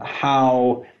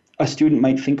how a student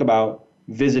might think about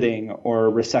visiting or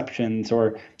receptions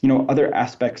or, other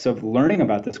aspects of learning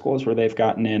about the schools where they've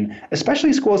gotten in,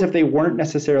 especially schools if they weren't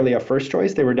necessarily a first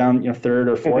choice, they were down, third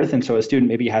or fourth. And so a student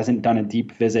maybe hasn't done a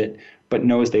deep visit, but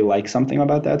knows they like something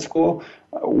about that school.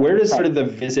 Where does sort of the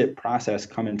visit process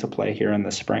come into play here in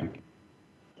the spring?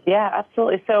 Yeah,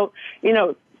 absolutely. So,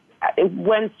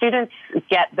 when students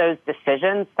get those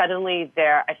decisions, suddenly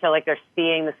I feel like they're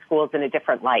seeing the schools in a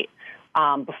different light.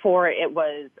 Before it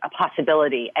was a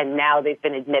possibility, and now they've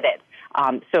been admitted.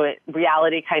 So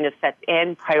reality kind of sets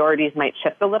in. Priorities might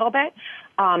shift a little bit.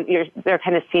 They're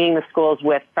kind of seeing the schools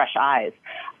with fresh eyes.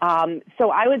 So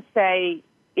I would say,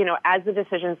 as the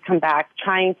decisions come back,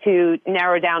 trying to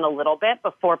narrow down a little bit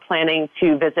before planning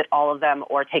to visit all of them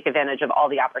or take advantage of all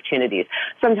the opportunities.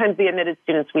 Sometimes the admitted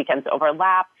students' weekends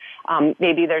overlap.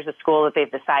 Maybe there's a school that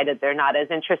they've decided they're not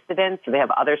as interested in, so they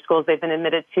have other schools they've been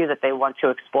admitted to that they want to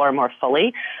explore more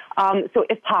fully. So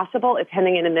if possible,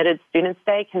 attending an admitted student's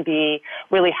day can be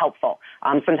really helpful.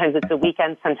 Sometimes it's a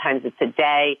weekend, sometimes it's a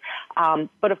day.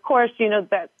 But of course,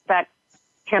 that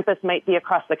campus might be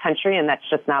across the country, and that's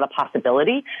just not a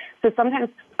possibility. So sometimes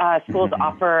schools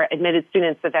offer admitted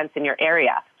students events in your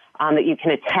area that you can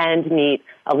attend, meet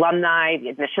alumni, the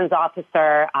admissions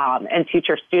officer, and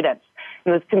future students.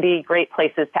 And those can be great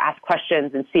places to ask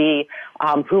questions and see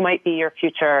who might be your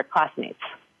future classmates.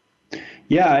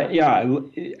 Yeah,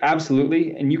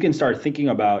 absolutely. And you can start thinking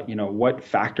about, what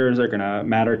factors are going to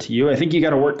matter to you. I think you got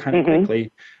to work kind of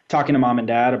quickly, talking to mom and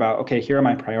dad about, okay, here are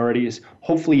my priorities.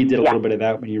 Hopefully you did a little bit of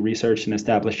that when you researched and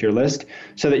established your list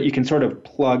so that you can sort of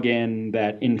plug in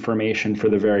that information for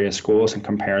the various schools and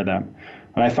compare them.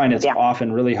 And I find it's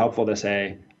often really helpful to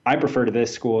say, I prefer to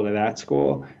this school to that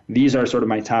school. These are sort of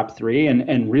my top three,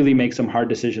 and really make some hard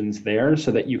decisions there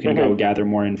so that you can go gather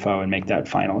more info and make that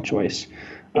final choice.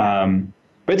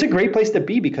 But it's a great place to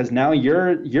be because now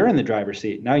you're in the driver's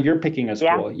seat. Now you're picking a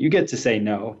school. You get to say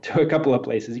no to a couple of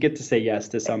places. You get to say yes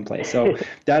to some place. So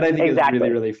that I think is really,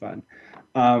 really fun.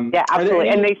 Absolutely.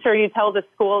 And make sure you tell the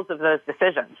schools of those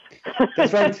decisions.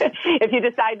 That's right. If you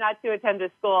decide not to attend a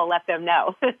school, let them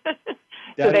know.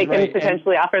 So they can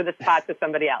potentially offer the spot to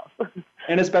somebody else.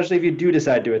 And especially if you do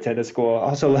decide to attend a school,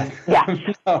 also let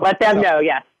them know. Let them know,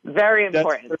 yes. Very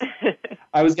important.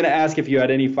 I was going to ask if you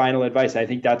had any final advice. I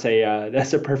think that's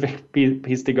a perfect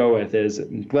piece to go with, is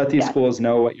let these schools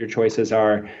know what your choices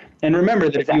are. And remember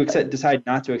that if you decide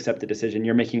not to accept the decision,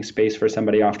 you're making space for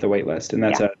somebody off the wait list. And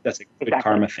that's a good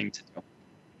karma thing to do.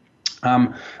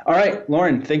 All right,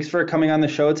 Lauren, thanks for coming on the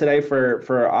show today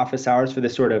for office hours for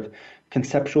this sort of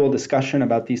conceptual discussion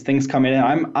about these things coming in.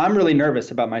 I'm really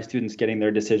nervous about my students getting their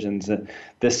decisions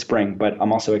this spring, but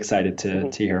I'm also excited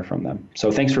to hear from them. So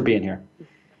thanks for being here.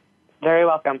 Very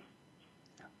welcome.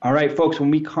 All right, folks, when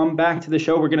we come back to the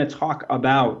show, we're going to talk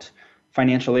about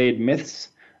financial aid myths.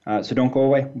 So don't go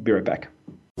away. We'll be right back.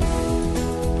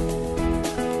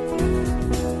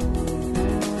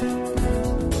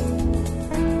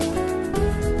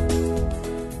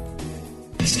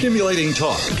 Stimulating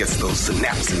talk gets those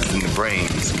synapses in the brain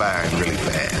firing really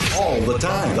fast. All the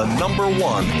time. The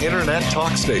 #1 internet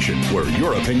talk station where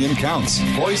your opinion counts.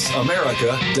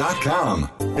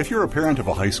 VoiceAmerica.com. If you're a parent of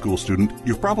a high school student,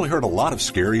 you've probably heard a lot of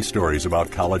scary stories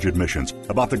about college admissions,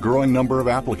 about the growing number of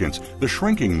applicants, the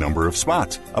shrinking number of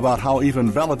spots, about how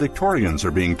even valedictorians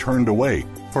are being turned away.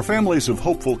 For families of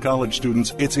hopeful college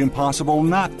students, it's impossible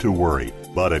not to worry.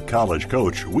 But at College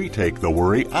Coach, we take the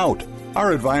worry out.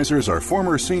 Our advisors are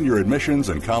former senior admissions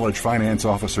and college finance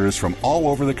officers from all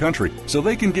over the country, so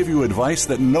they can give you advice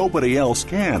that nobody else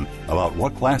can about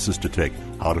what classes to take,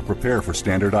 how to prepare for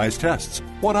standardized tests,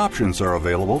 what options are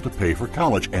available to pay for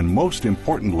college, and most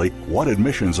importantly, what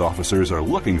admissions officers are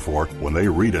looking for when they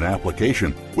read an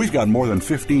application. We've got more than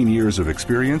 15 years of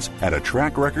experience and a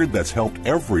track record that's helped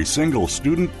every single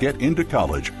student get into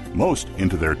college, most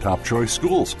into their top choice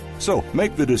schools. So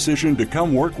make the decision to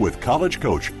come work with College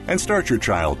Coach and start your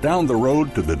child down the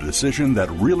road to the decision that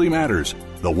really matters,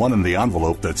 the one in the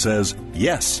envelope that says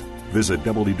yes. Visit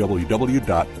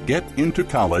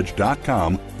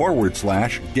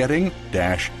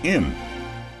www.getintocollege.com/getting-in.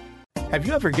 Have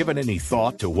you ever given any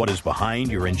thought to what is behind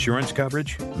your insurance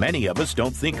coverage? Many of us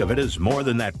don't think of it as more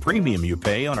than that premium you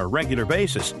pay on a regular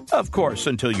basis. Of course,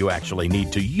 until you actually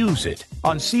need to use it.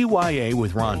 On CYA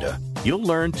with Rhonda, you'll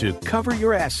learn to cover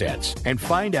your assets and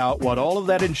find out what all of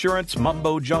that insurance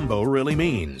mumbo-jumbo really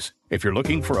means. If you're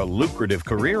looking for a lucrative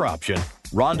career option,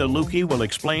 Rhonda Lukey will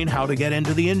explain how to get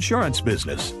into the insurance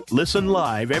business. Listen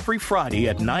live every Friday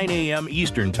at 9 a.m.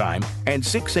 Eastern Time and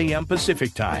 6 a.m.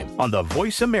 Pacific Time on the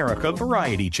Voice America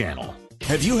Variety Channel.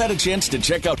 Have you had a chance to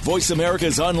check out Voice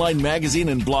America's online magazine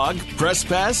and blog, Press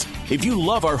Pass? If you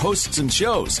love our hosts and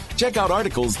shows, check out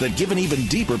articles that give an even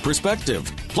deeper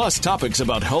perspective. Plus topics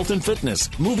about health and fitness,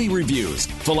 movie reviews,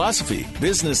 philosophy,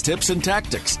 business tips and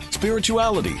tactics,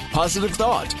 spirituality, positive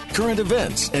thought, current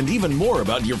events, and even more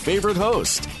about your favorite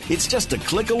host. It's just a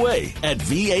click away at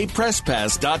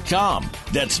vapresspass.com.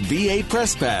 That's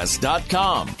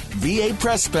vapresspass.com. VA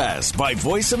Press Pass by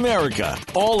Voice America.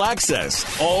 All access,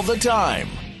 all the time.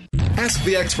 Ask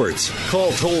the experts.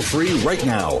 Call toll-free right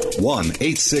now,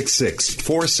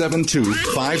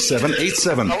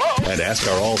 1-866-472-5787. And ask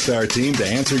our All-Star team to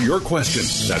answer your question.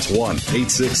 That's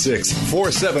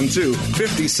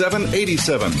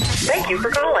 1-866-472-5787. Thank you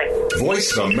for calling.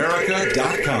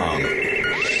 VoiceAmerica.com.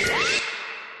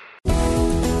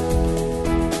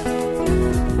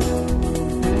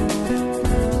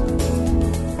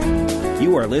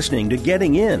 You are listening to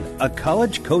Getting In, a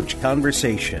College Coach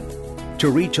Conversation. To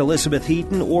reach Elizabeth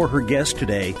Heaton or her guest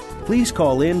today, please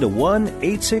call in to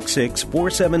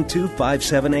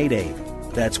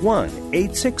 1-866-472-5788. That's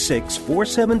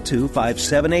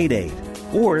 1-866-472-5788.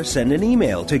 Or send an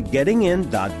email to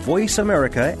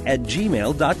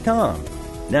gettingin.voiceamerica@gmail.com.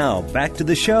 Now, back to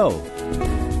the show.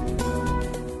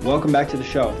 Welcome back to the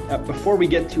show. Before we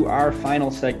get to our final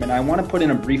segment, I want to put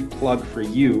in a brief plug for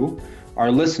you,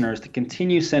 our listeners, to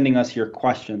continue sending us your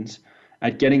questions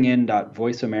at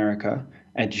gettingin.voiceamerica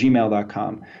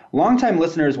 @gmail.com. Longtime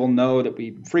listeners will know that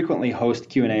we frequently host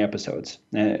Q&A episodes,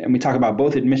 and we talk about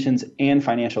both admissions and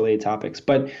financial aid topics.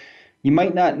 But you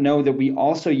might not know that we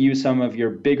also use some of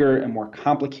your bigger and more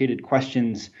complicated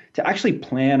questions to actually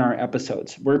plan our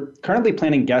episodes. We're currently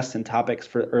planning guests and topics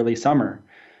for early summer,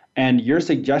 and your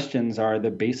suggestions are the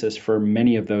basis for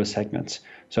many of those segments.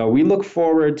 So we look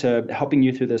forward to helping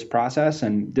you through this process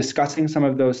and discussing some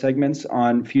of those segments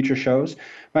on future shows.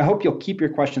 I hope you'll keep your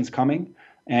questions coming,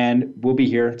 and we'll be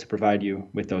here to provide you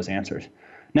with those answers.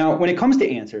 Now, when it comes to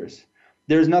answers,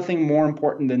 there's nothing more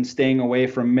important than staying away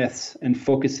from myths and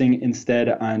focusing instead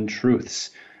on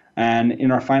truths. And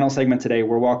in our final segment today,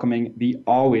 we're welcoming the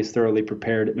always thoroughly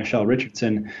prepared Michelle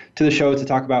Richardson to the show to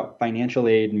talk about financial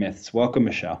aid myths. Welcome,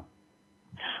 Michelle.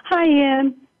 Hi,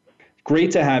 Ian.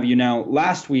 Great to have you. Now,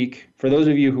 last week, for those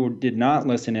of you who did not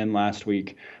listen in last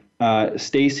week,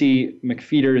 Stacy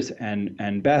McFeeters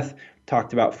and Beth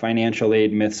talked about financial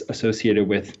aid myths associated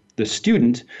with the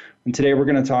student. And today we're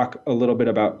going to talk a little bit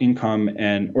about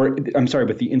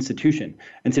with the institution.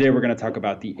 And today we're going to talk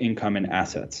about the income and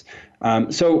assets.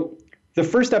 So the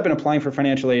first step in applying for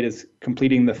financial aid is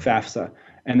completing the FAFSA.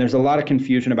 And there's a lot of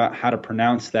confusion about how to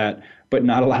pronounce that, but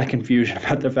not a lot of confusion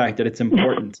about the fact that it's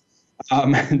important.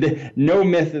 No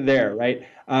myth there, right?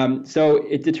 So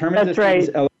it determines the student's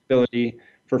eligibility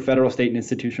for federal, state, and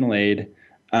institutional aid.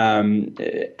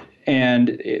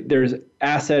 And there's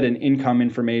asset and income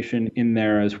information in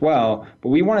there as well. But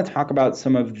we want to talk about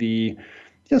some of the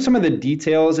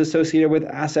details associated with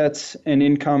assets and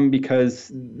income, because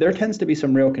there tends to be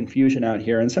some real confusion out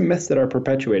here and some myths that are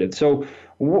perpetuated. So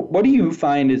what do you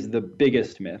find is the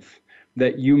biggest myth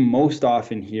that you most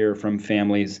often hear from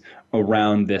families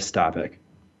around this topic?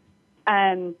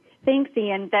 Thanks,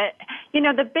 Ian.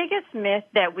 The biggest myth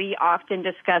that we often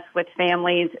discuss with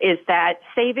families is that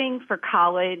saving for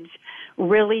college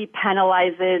really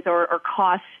penalizes or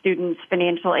costs students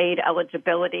financial aid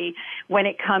eligibility when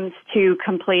it comes to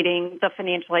completing the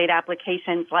financial aid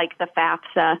applications like the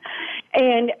FAFSA.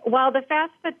 And while the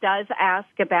FAFSA does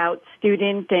ask about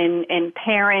student and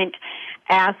parent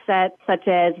assets, such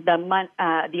as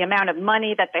the amount of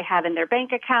money that they have in their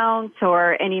bank accounts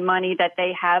or any money that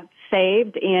they have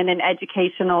saved in an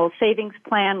educational savings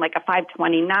plan like a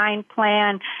 529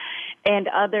 plan and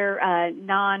other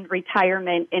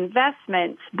non-retirement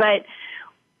investments. But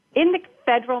in the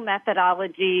federal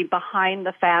methodology behind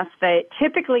the FAFSA,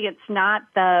 typically it's not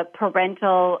the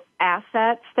parental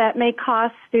assets that may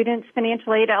cost students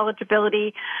financial aid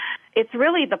eligibility. It's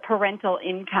really the parental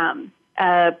income.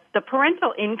 The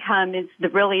parental income is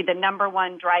really the number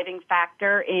one driving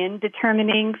factor in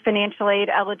determining financial aid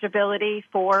eligibility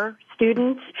for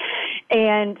students.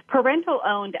 And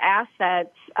parental-owned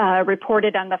assets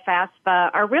reported on the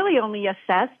FAFSA are really only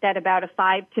assessed at about a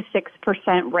 5 to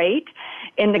 6% rate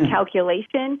in the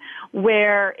calculation,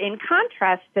 where in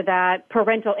contrast to that,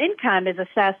 parental income is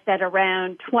assessed at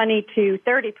around 20 to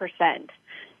 30%.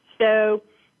 So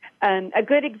a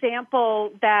good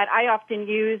example that I often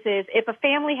use is if a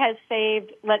family has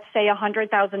saved, let's say,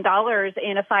 $100,000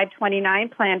 in a 529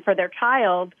 plan for their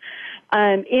child,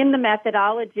 in the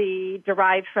methodology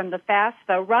derived from the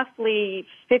FAFSA, roughly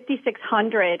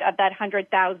 $5,600 of that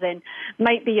 $100,000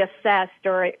 might be assessed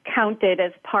or counted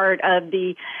as part of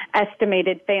the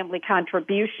estimated family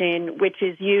contribution, which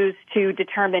is used to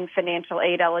determine financial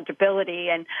aid eligibility.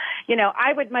 And,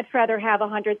 I would much rather have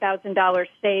 $100,000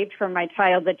 saved for my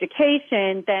child's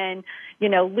education than,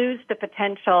 lose the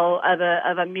potential of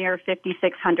a mere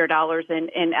 $5,600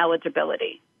 in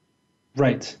eligibility.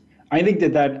 Right. I think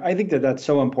that's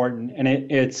so important, and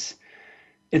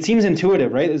it seems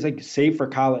intuitive, right? It's like save for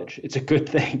college. It's a good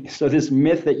thing. So this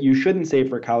myth that you shouldn't save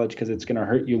for college because it's going to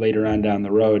hurt you later on down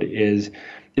the road is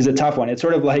a tough one. It's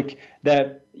sort of like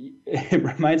that. It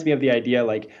reminds me of the idea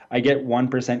like I get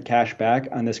 1% cash back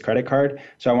on this credit card,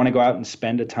 so I want to go out and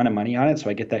spend a ton of money on it so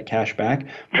I get that cash back.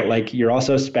 But like you're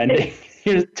also spending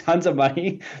tons of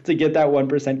money to get that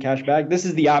 1% cash back. This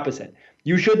is the opposite.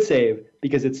 You should save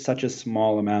because it's such a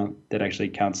small amount that actually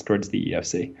counts towards the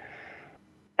EFC.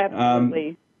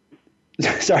 Absolutely.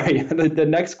 Sorry, the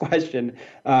next question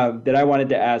that I wanted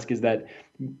to ask is that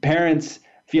parents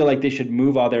feel like they should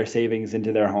move all their savings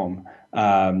into their home,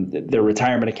 their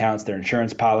retirement accounts, their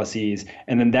insurance policies,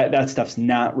 and then that stuff's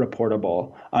not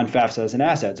reportable on FAFSA as an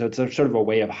asset. So it's sort of a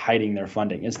way of hiding their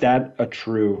funding. Is that a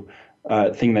true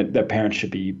thing that parents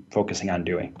should be focusing on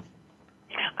doing?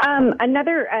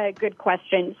 Another good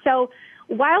question. So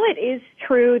while it is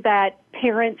true that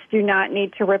parents do not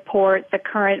need to report the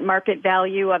current market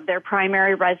value of their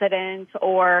primary residence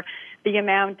or the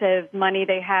amount of money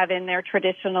they have in their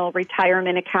traditional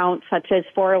retirement accounts, such as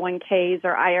 401ks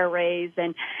or IRAs.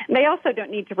 And they also don't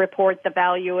need to report the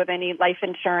value of any life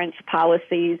insurance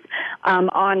policies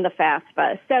on the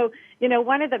FAFSA. So,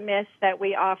 one of the myths that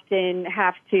we often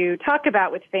have to talk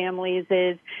about with families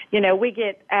is, we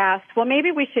get asked, well,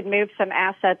 maybe we should move some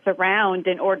assets around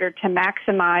in order to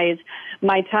maximize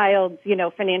my child's,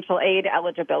 financial aid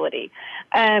eligibility.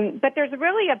 But there's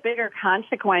really a bigger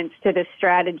consequence to this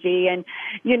strategy. And,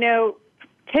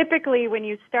 typically when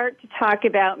you start to talk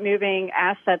about moving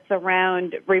assets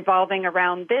around, revolving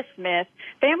around this myth,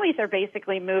 families are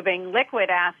basically moving liquid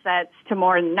assets to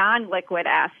more non-liquid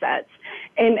assets.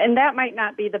 And that might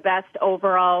not be the best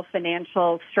overall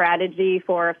financial strategy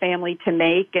for a family to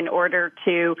make in order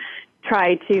to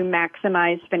try to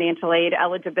maximize financial aid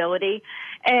eligibility.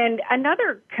 And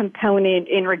another component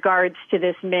in regards to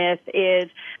this myth is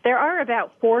there are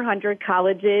about 400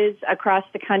 colleges across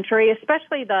the country,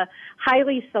 especially the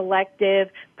highly selective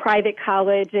private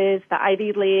colleges, the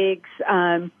Ivy Leagues.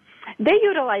 They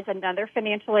utilize another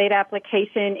financial aid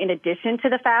application in addition to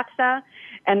the FAFSA,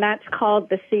 and that's called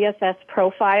the CSS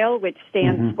Profile, which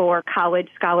stands for College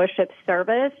Scholarship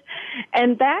Service.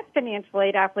 And that financial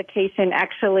aid application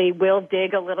actually will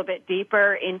dig a little bit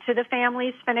deeper into the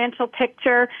family's financial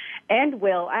picture and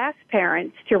will ask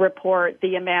parents to report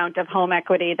the amount of home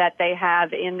equity that they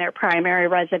have in their primary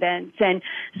residence. And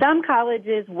some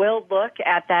colleges will look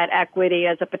at that equity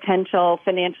as a potential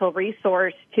financial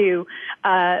resource to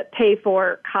pay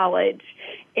for college.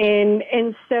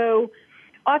 And so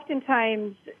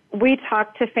oftentimes we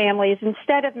talk to families,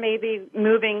 instead of maybe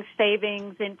moving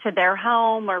savings into their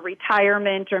home or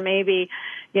retirement or maybe,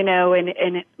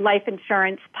 in life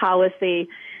insurance policy,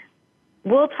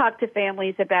 we'll talk to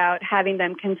families about having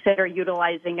them consider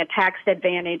utilizing a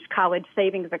tax-advantaged college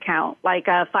savings account, like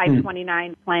a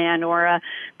 529 plan or a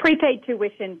prepaid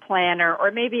tuition plan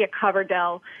or maybe a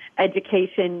Coverdell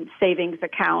education savings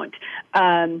account.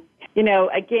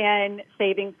 Again,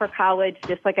 saving for college,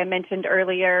 just like I mentioned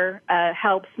earlier,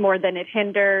 helps more than it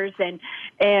hinders.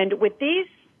 And with these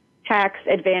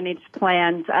tax-advantaged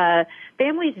plans,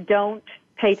 families don't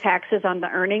pay taxes on the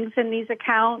earnings in these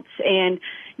accounts. And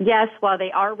yes, while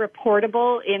they are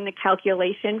reportable in the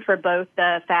calculation for both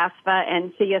the FAFSA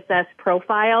and CSS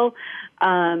profile,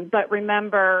 but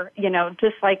remember,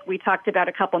 just like we talked about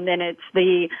a couple minutes,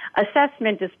 the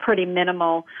assessment is pretty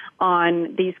minimal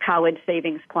on these college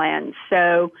savings plans.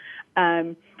 So,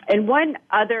 and one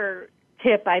other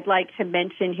tip I'd like to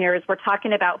mention here is we're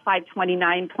talking about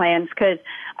 529 plans, because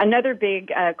another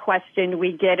big question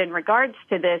we get in regards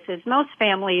to this is most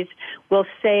families will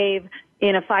save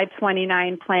in a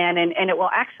 529 plan, and it will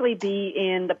actually be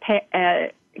in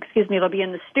it'll be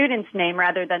in the student's name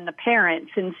rather than the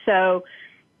parents. And so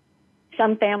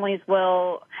some families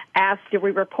will ask, do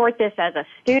we report this as a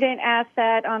student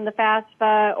asset on the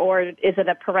FAFSA, or is it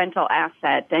a parental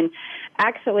asset? And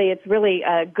actually, it's really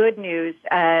good news.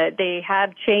 They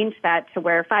have changed that to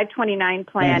where 529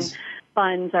 plan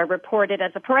funds are reported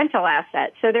as a parental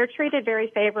asset. So they're treated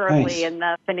very favorably in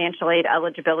the financial aid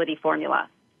eligibility formula.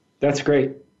 That's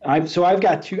great. I've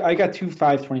got two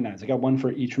 529s. I got one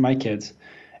for each of my kids.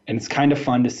 And it's kind of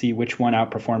fun to see which one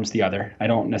outperforms the other. I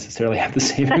don't necessarily have the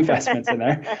same investments in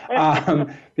there.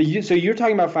 So you're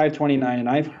talking about 529, and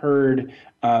I've heard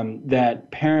that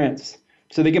parents,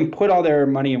 so they can put all their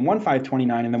money in one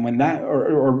 529, and then when that,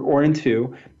 or in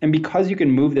two, and because you can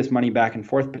move this money back and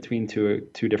forth between two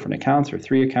different accounts or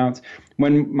three accounts,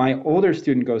 when my older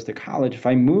student goes to college, if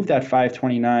I move that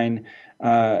 529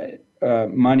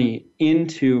 money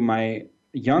into my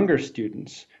younger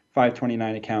student's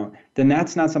 529 account, then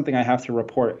that's not something I have to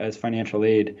report as financial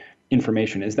aid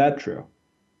information. Is that true?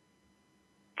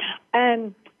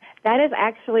 That is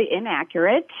actually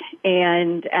inaccurate.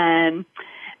 And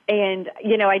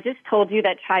I just told you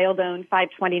that child-owned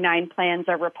 529 plans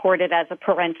are reported as a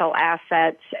parental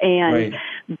asset.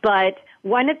 But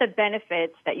one of the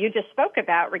benefits that you just spoke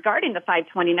about regarding the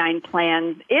 529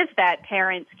 plans is that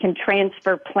parents can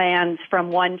transfer plans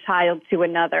from one child to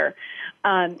another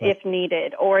if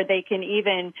needed, or they can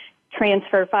even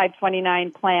transfer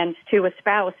 529 plans to a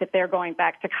spouse if they're going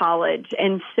back to college.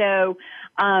 And so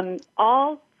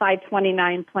all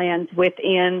 529 plans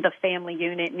within the family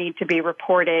unit need to be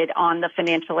reported on the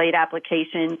financial aid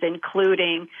applications,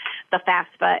 including the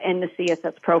FAFSA and the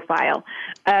CSS profile.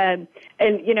 And,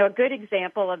 a good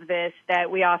example of this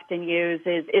that we often use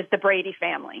is the Brady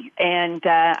family. And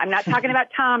I'm not talking about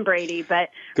Tom Brady, but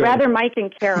rather Mike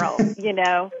and Carol,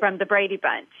 from the Brady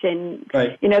Bunch. And,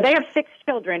 they have 6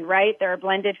 children, right? They're a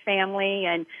blended family.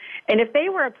 And if they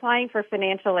were applying for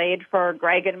financial aid for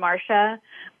Greg and Marcia,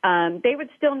 they would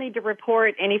still need to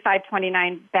report any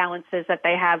 529 balances that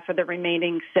they have for the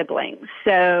remaining siblings.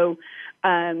 So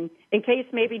in case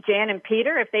maybe Jan and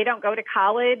Peter, if they don't go to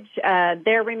college,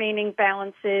 their remaining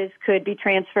balances could be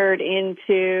transferred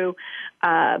into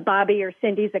Bobby or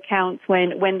Cindy's accounts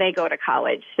when they go to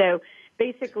college. So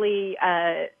basically,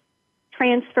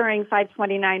 transferring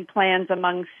 529 plans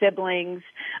among siblings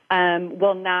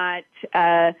will not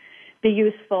be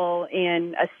useful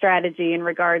in a strategy in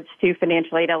regards to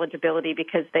financial aid eligibility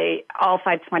because all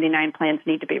 529 plans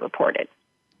need to be reported.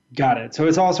 Got it. So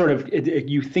it's all sort of,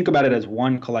 you think about it as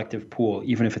one collective pool,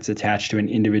 even if it's attached to an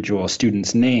individual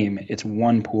student's name, it's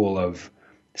one pool of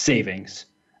savings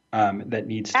that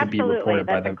needs to be reported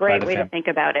by the family. That's a great way to think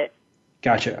about it.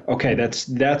 Gotcha. Okay,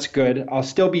 that's good. I'll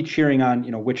still be cheering on,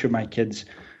 which of my kids'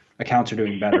 accounts are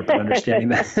doing better, but understanding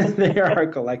that they are a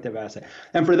collective asset.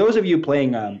 And for those of you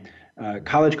playing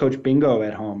College Coach Bingo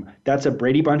at home, that's a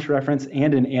Brady Bunch reference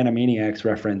and an Animaniacs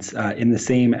reference in the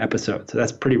same episode. So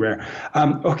that's pretty rare.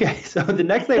 Okay, so the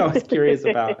next thing I was curious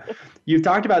about, you've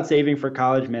talked about saving for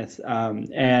college myths,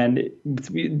 and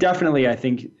we definitely, I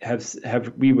think,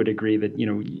 we would agree that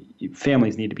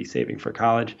families need to be saving for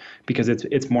college because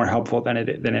it's more helpful than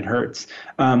it hurts.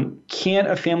 Can't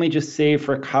a family just save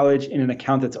for college in an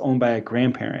account that's owned by a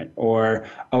grandparent or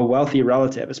a wealthy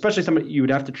relative, especially somebody you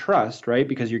would have to trust, right?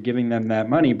 Because you're giving them that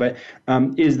money. But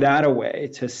is that a way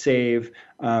to save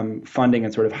funding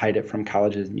and sort of hide it from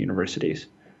colleges and universities?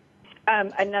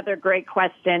 Another great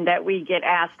question that we get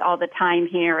asked all the time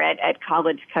here at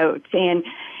College Coach. And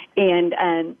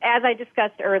as I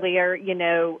discussed earlier,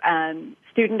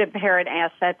 student and parent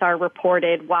assets are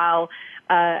reported while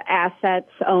assets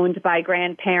owned by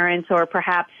grandparents or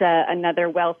perhaps another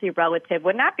wealthy relative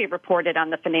would not be reported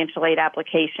on the financial aid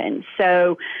application.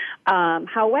 So,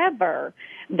 however,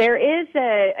 there is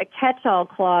a catch-all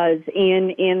clause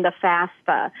in the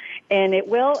FAFSA, and it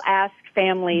will ask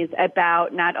families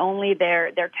about not only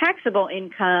their taxable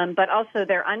income, but also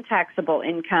their untaxable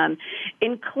income,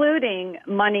 including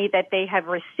money that they have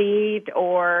received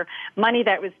or money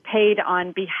that was paid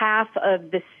on behalf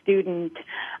of the student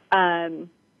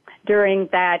during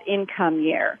that income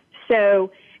year.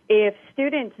 So if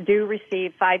students do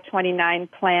receive 529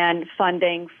 plan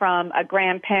funding from a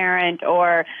grandparent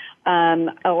or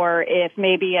if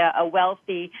maybe a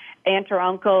wealthy aunt or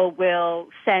uncle will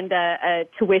send a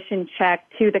tuition check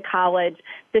to the college,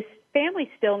 the family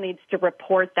still needs to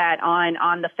report that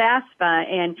on the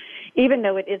FAFSA. And even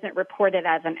though it isn't reported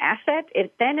as an asset,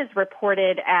 it then is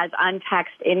reported as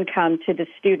untaxed income to the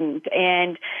student.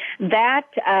 And that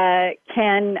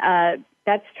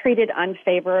that's treated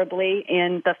unfavorably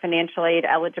in the financial aid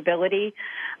eligibility.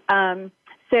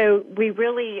 So we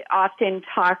really often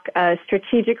talk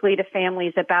strategically to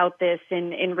families about this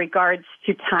in regards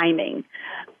to timing.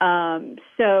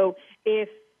 So if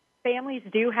families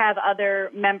do have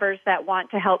other members that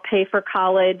want to help pay for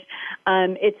college,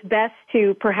 it's best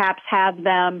to perhaps have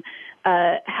them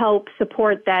help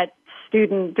support that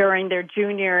student during their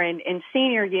junior and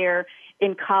senior year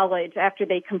in college after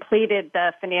they completed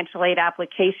the financial aid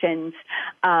applications,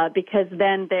 because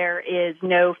then there is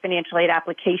no financial aid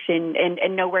application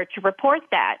and nowhere to report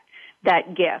that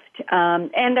gift.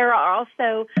 And there are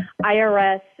also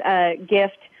IRS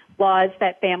gift laws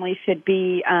that families should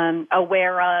be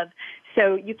aware of.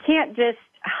 So you can't just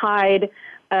hide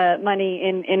money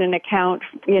in an account,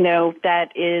 that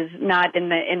is not in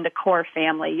the core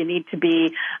family. You need to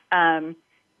be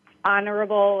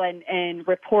honorable and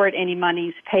report any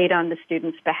monies paid on the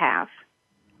student's behalf.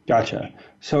 Gotcha.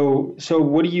 So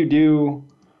what do you do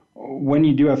when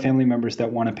you do have family members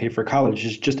that want to pay for college?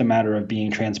 It's just a matter of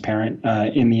being transparent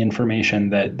in the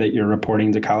information that you're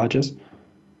reporting to colleges?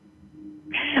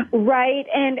 Right.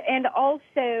 And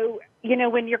also,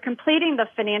 when you're completing the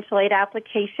financial aid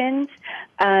applications,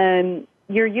 families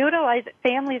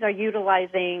are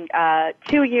utilizing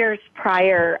 2 years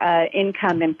prior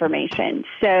income information.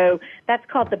 So that's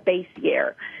called the base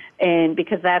year, and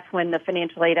because that's when the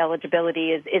financial aid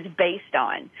eligibility is based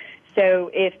on. So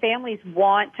if families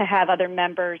want to have other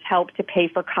members help to pay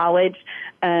for college,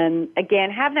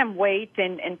 again, have them wait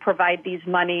and provide these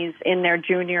monies in their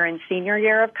junior and senior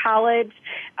year of college,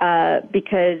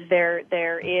 because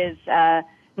there is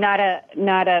not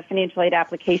a financial aid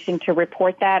application to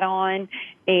report that on,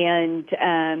 and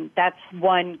that's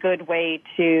one good way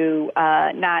to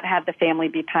not have the family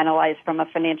be penalized from a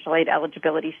financial aid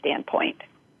eligibility standpoint.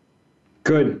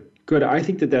 Good. I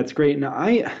think that's great.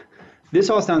 Now, this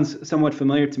all sounds somewhat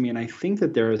familiar to me, and I think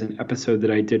that there was an episode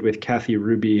that I did with Kathy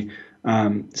Ruby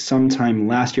sometime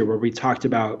last year where we talked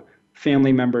about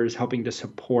family members helping to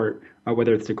support,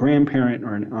 whether it's a grandparent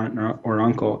or an aunt or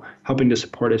uncle, helping to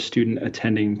support a student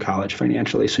attending college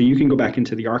financially. So you can go back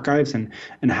into the archives and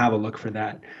have a look for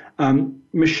that.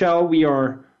 Michelle, we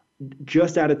are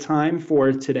just out of time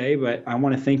for today, but I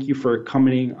want to thank you for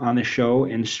coming on the show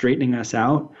and straightening us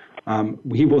out.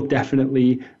 We will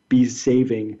definitely be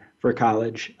saving for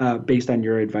college based on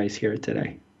your advice here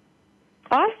today.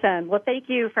 Awesome. Well, thank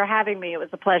you for having me. It was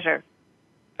a pleasure.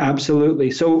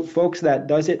 Absolutely. So, folks, that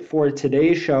does it for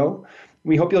today's show.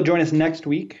 We hope you'll join us next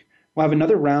week. We'll have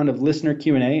another round of listener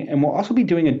Q&A, and we'll also be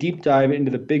doing a deep dive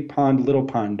into the big pond, little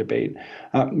pond debate.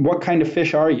 What kind of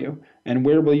fish are you, and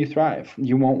where will you thrive?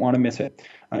 You won't want to miss it.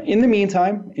 In the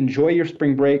meantime, enjoy your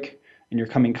spring break and your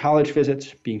coming college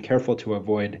visits, being careful to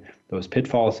avoid those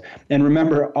pitfalls. And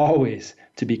remember always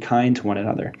to be kind to one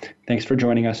another. Thanks for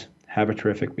joining us. Have a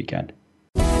terrific weekend.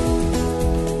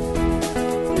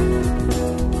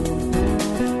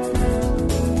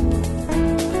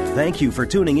 Thank you for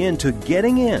tuning in to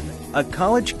Getting In, a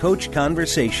college coach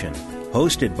conversation,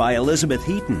 hosted by Elizabeth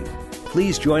Heaton.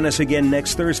 Please join us again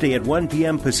next Thursday at 1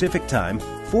 p.m. Pacific Time,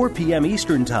 4 p.m.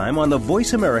 Eastern Time on the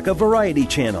Voice America Variety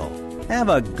Channel. Have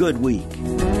a good week.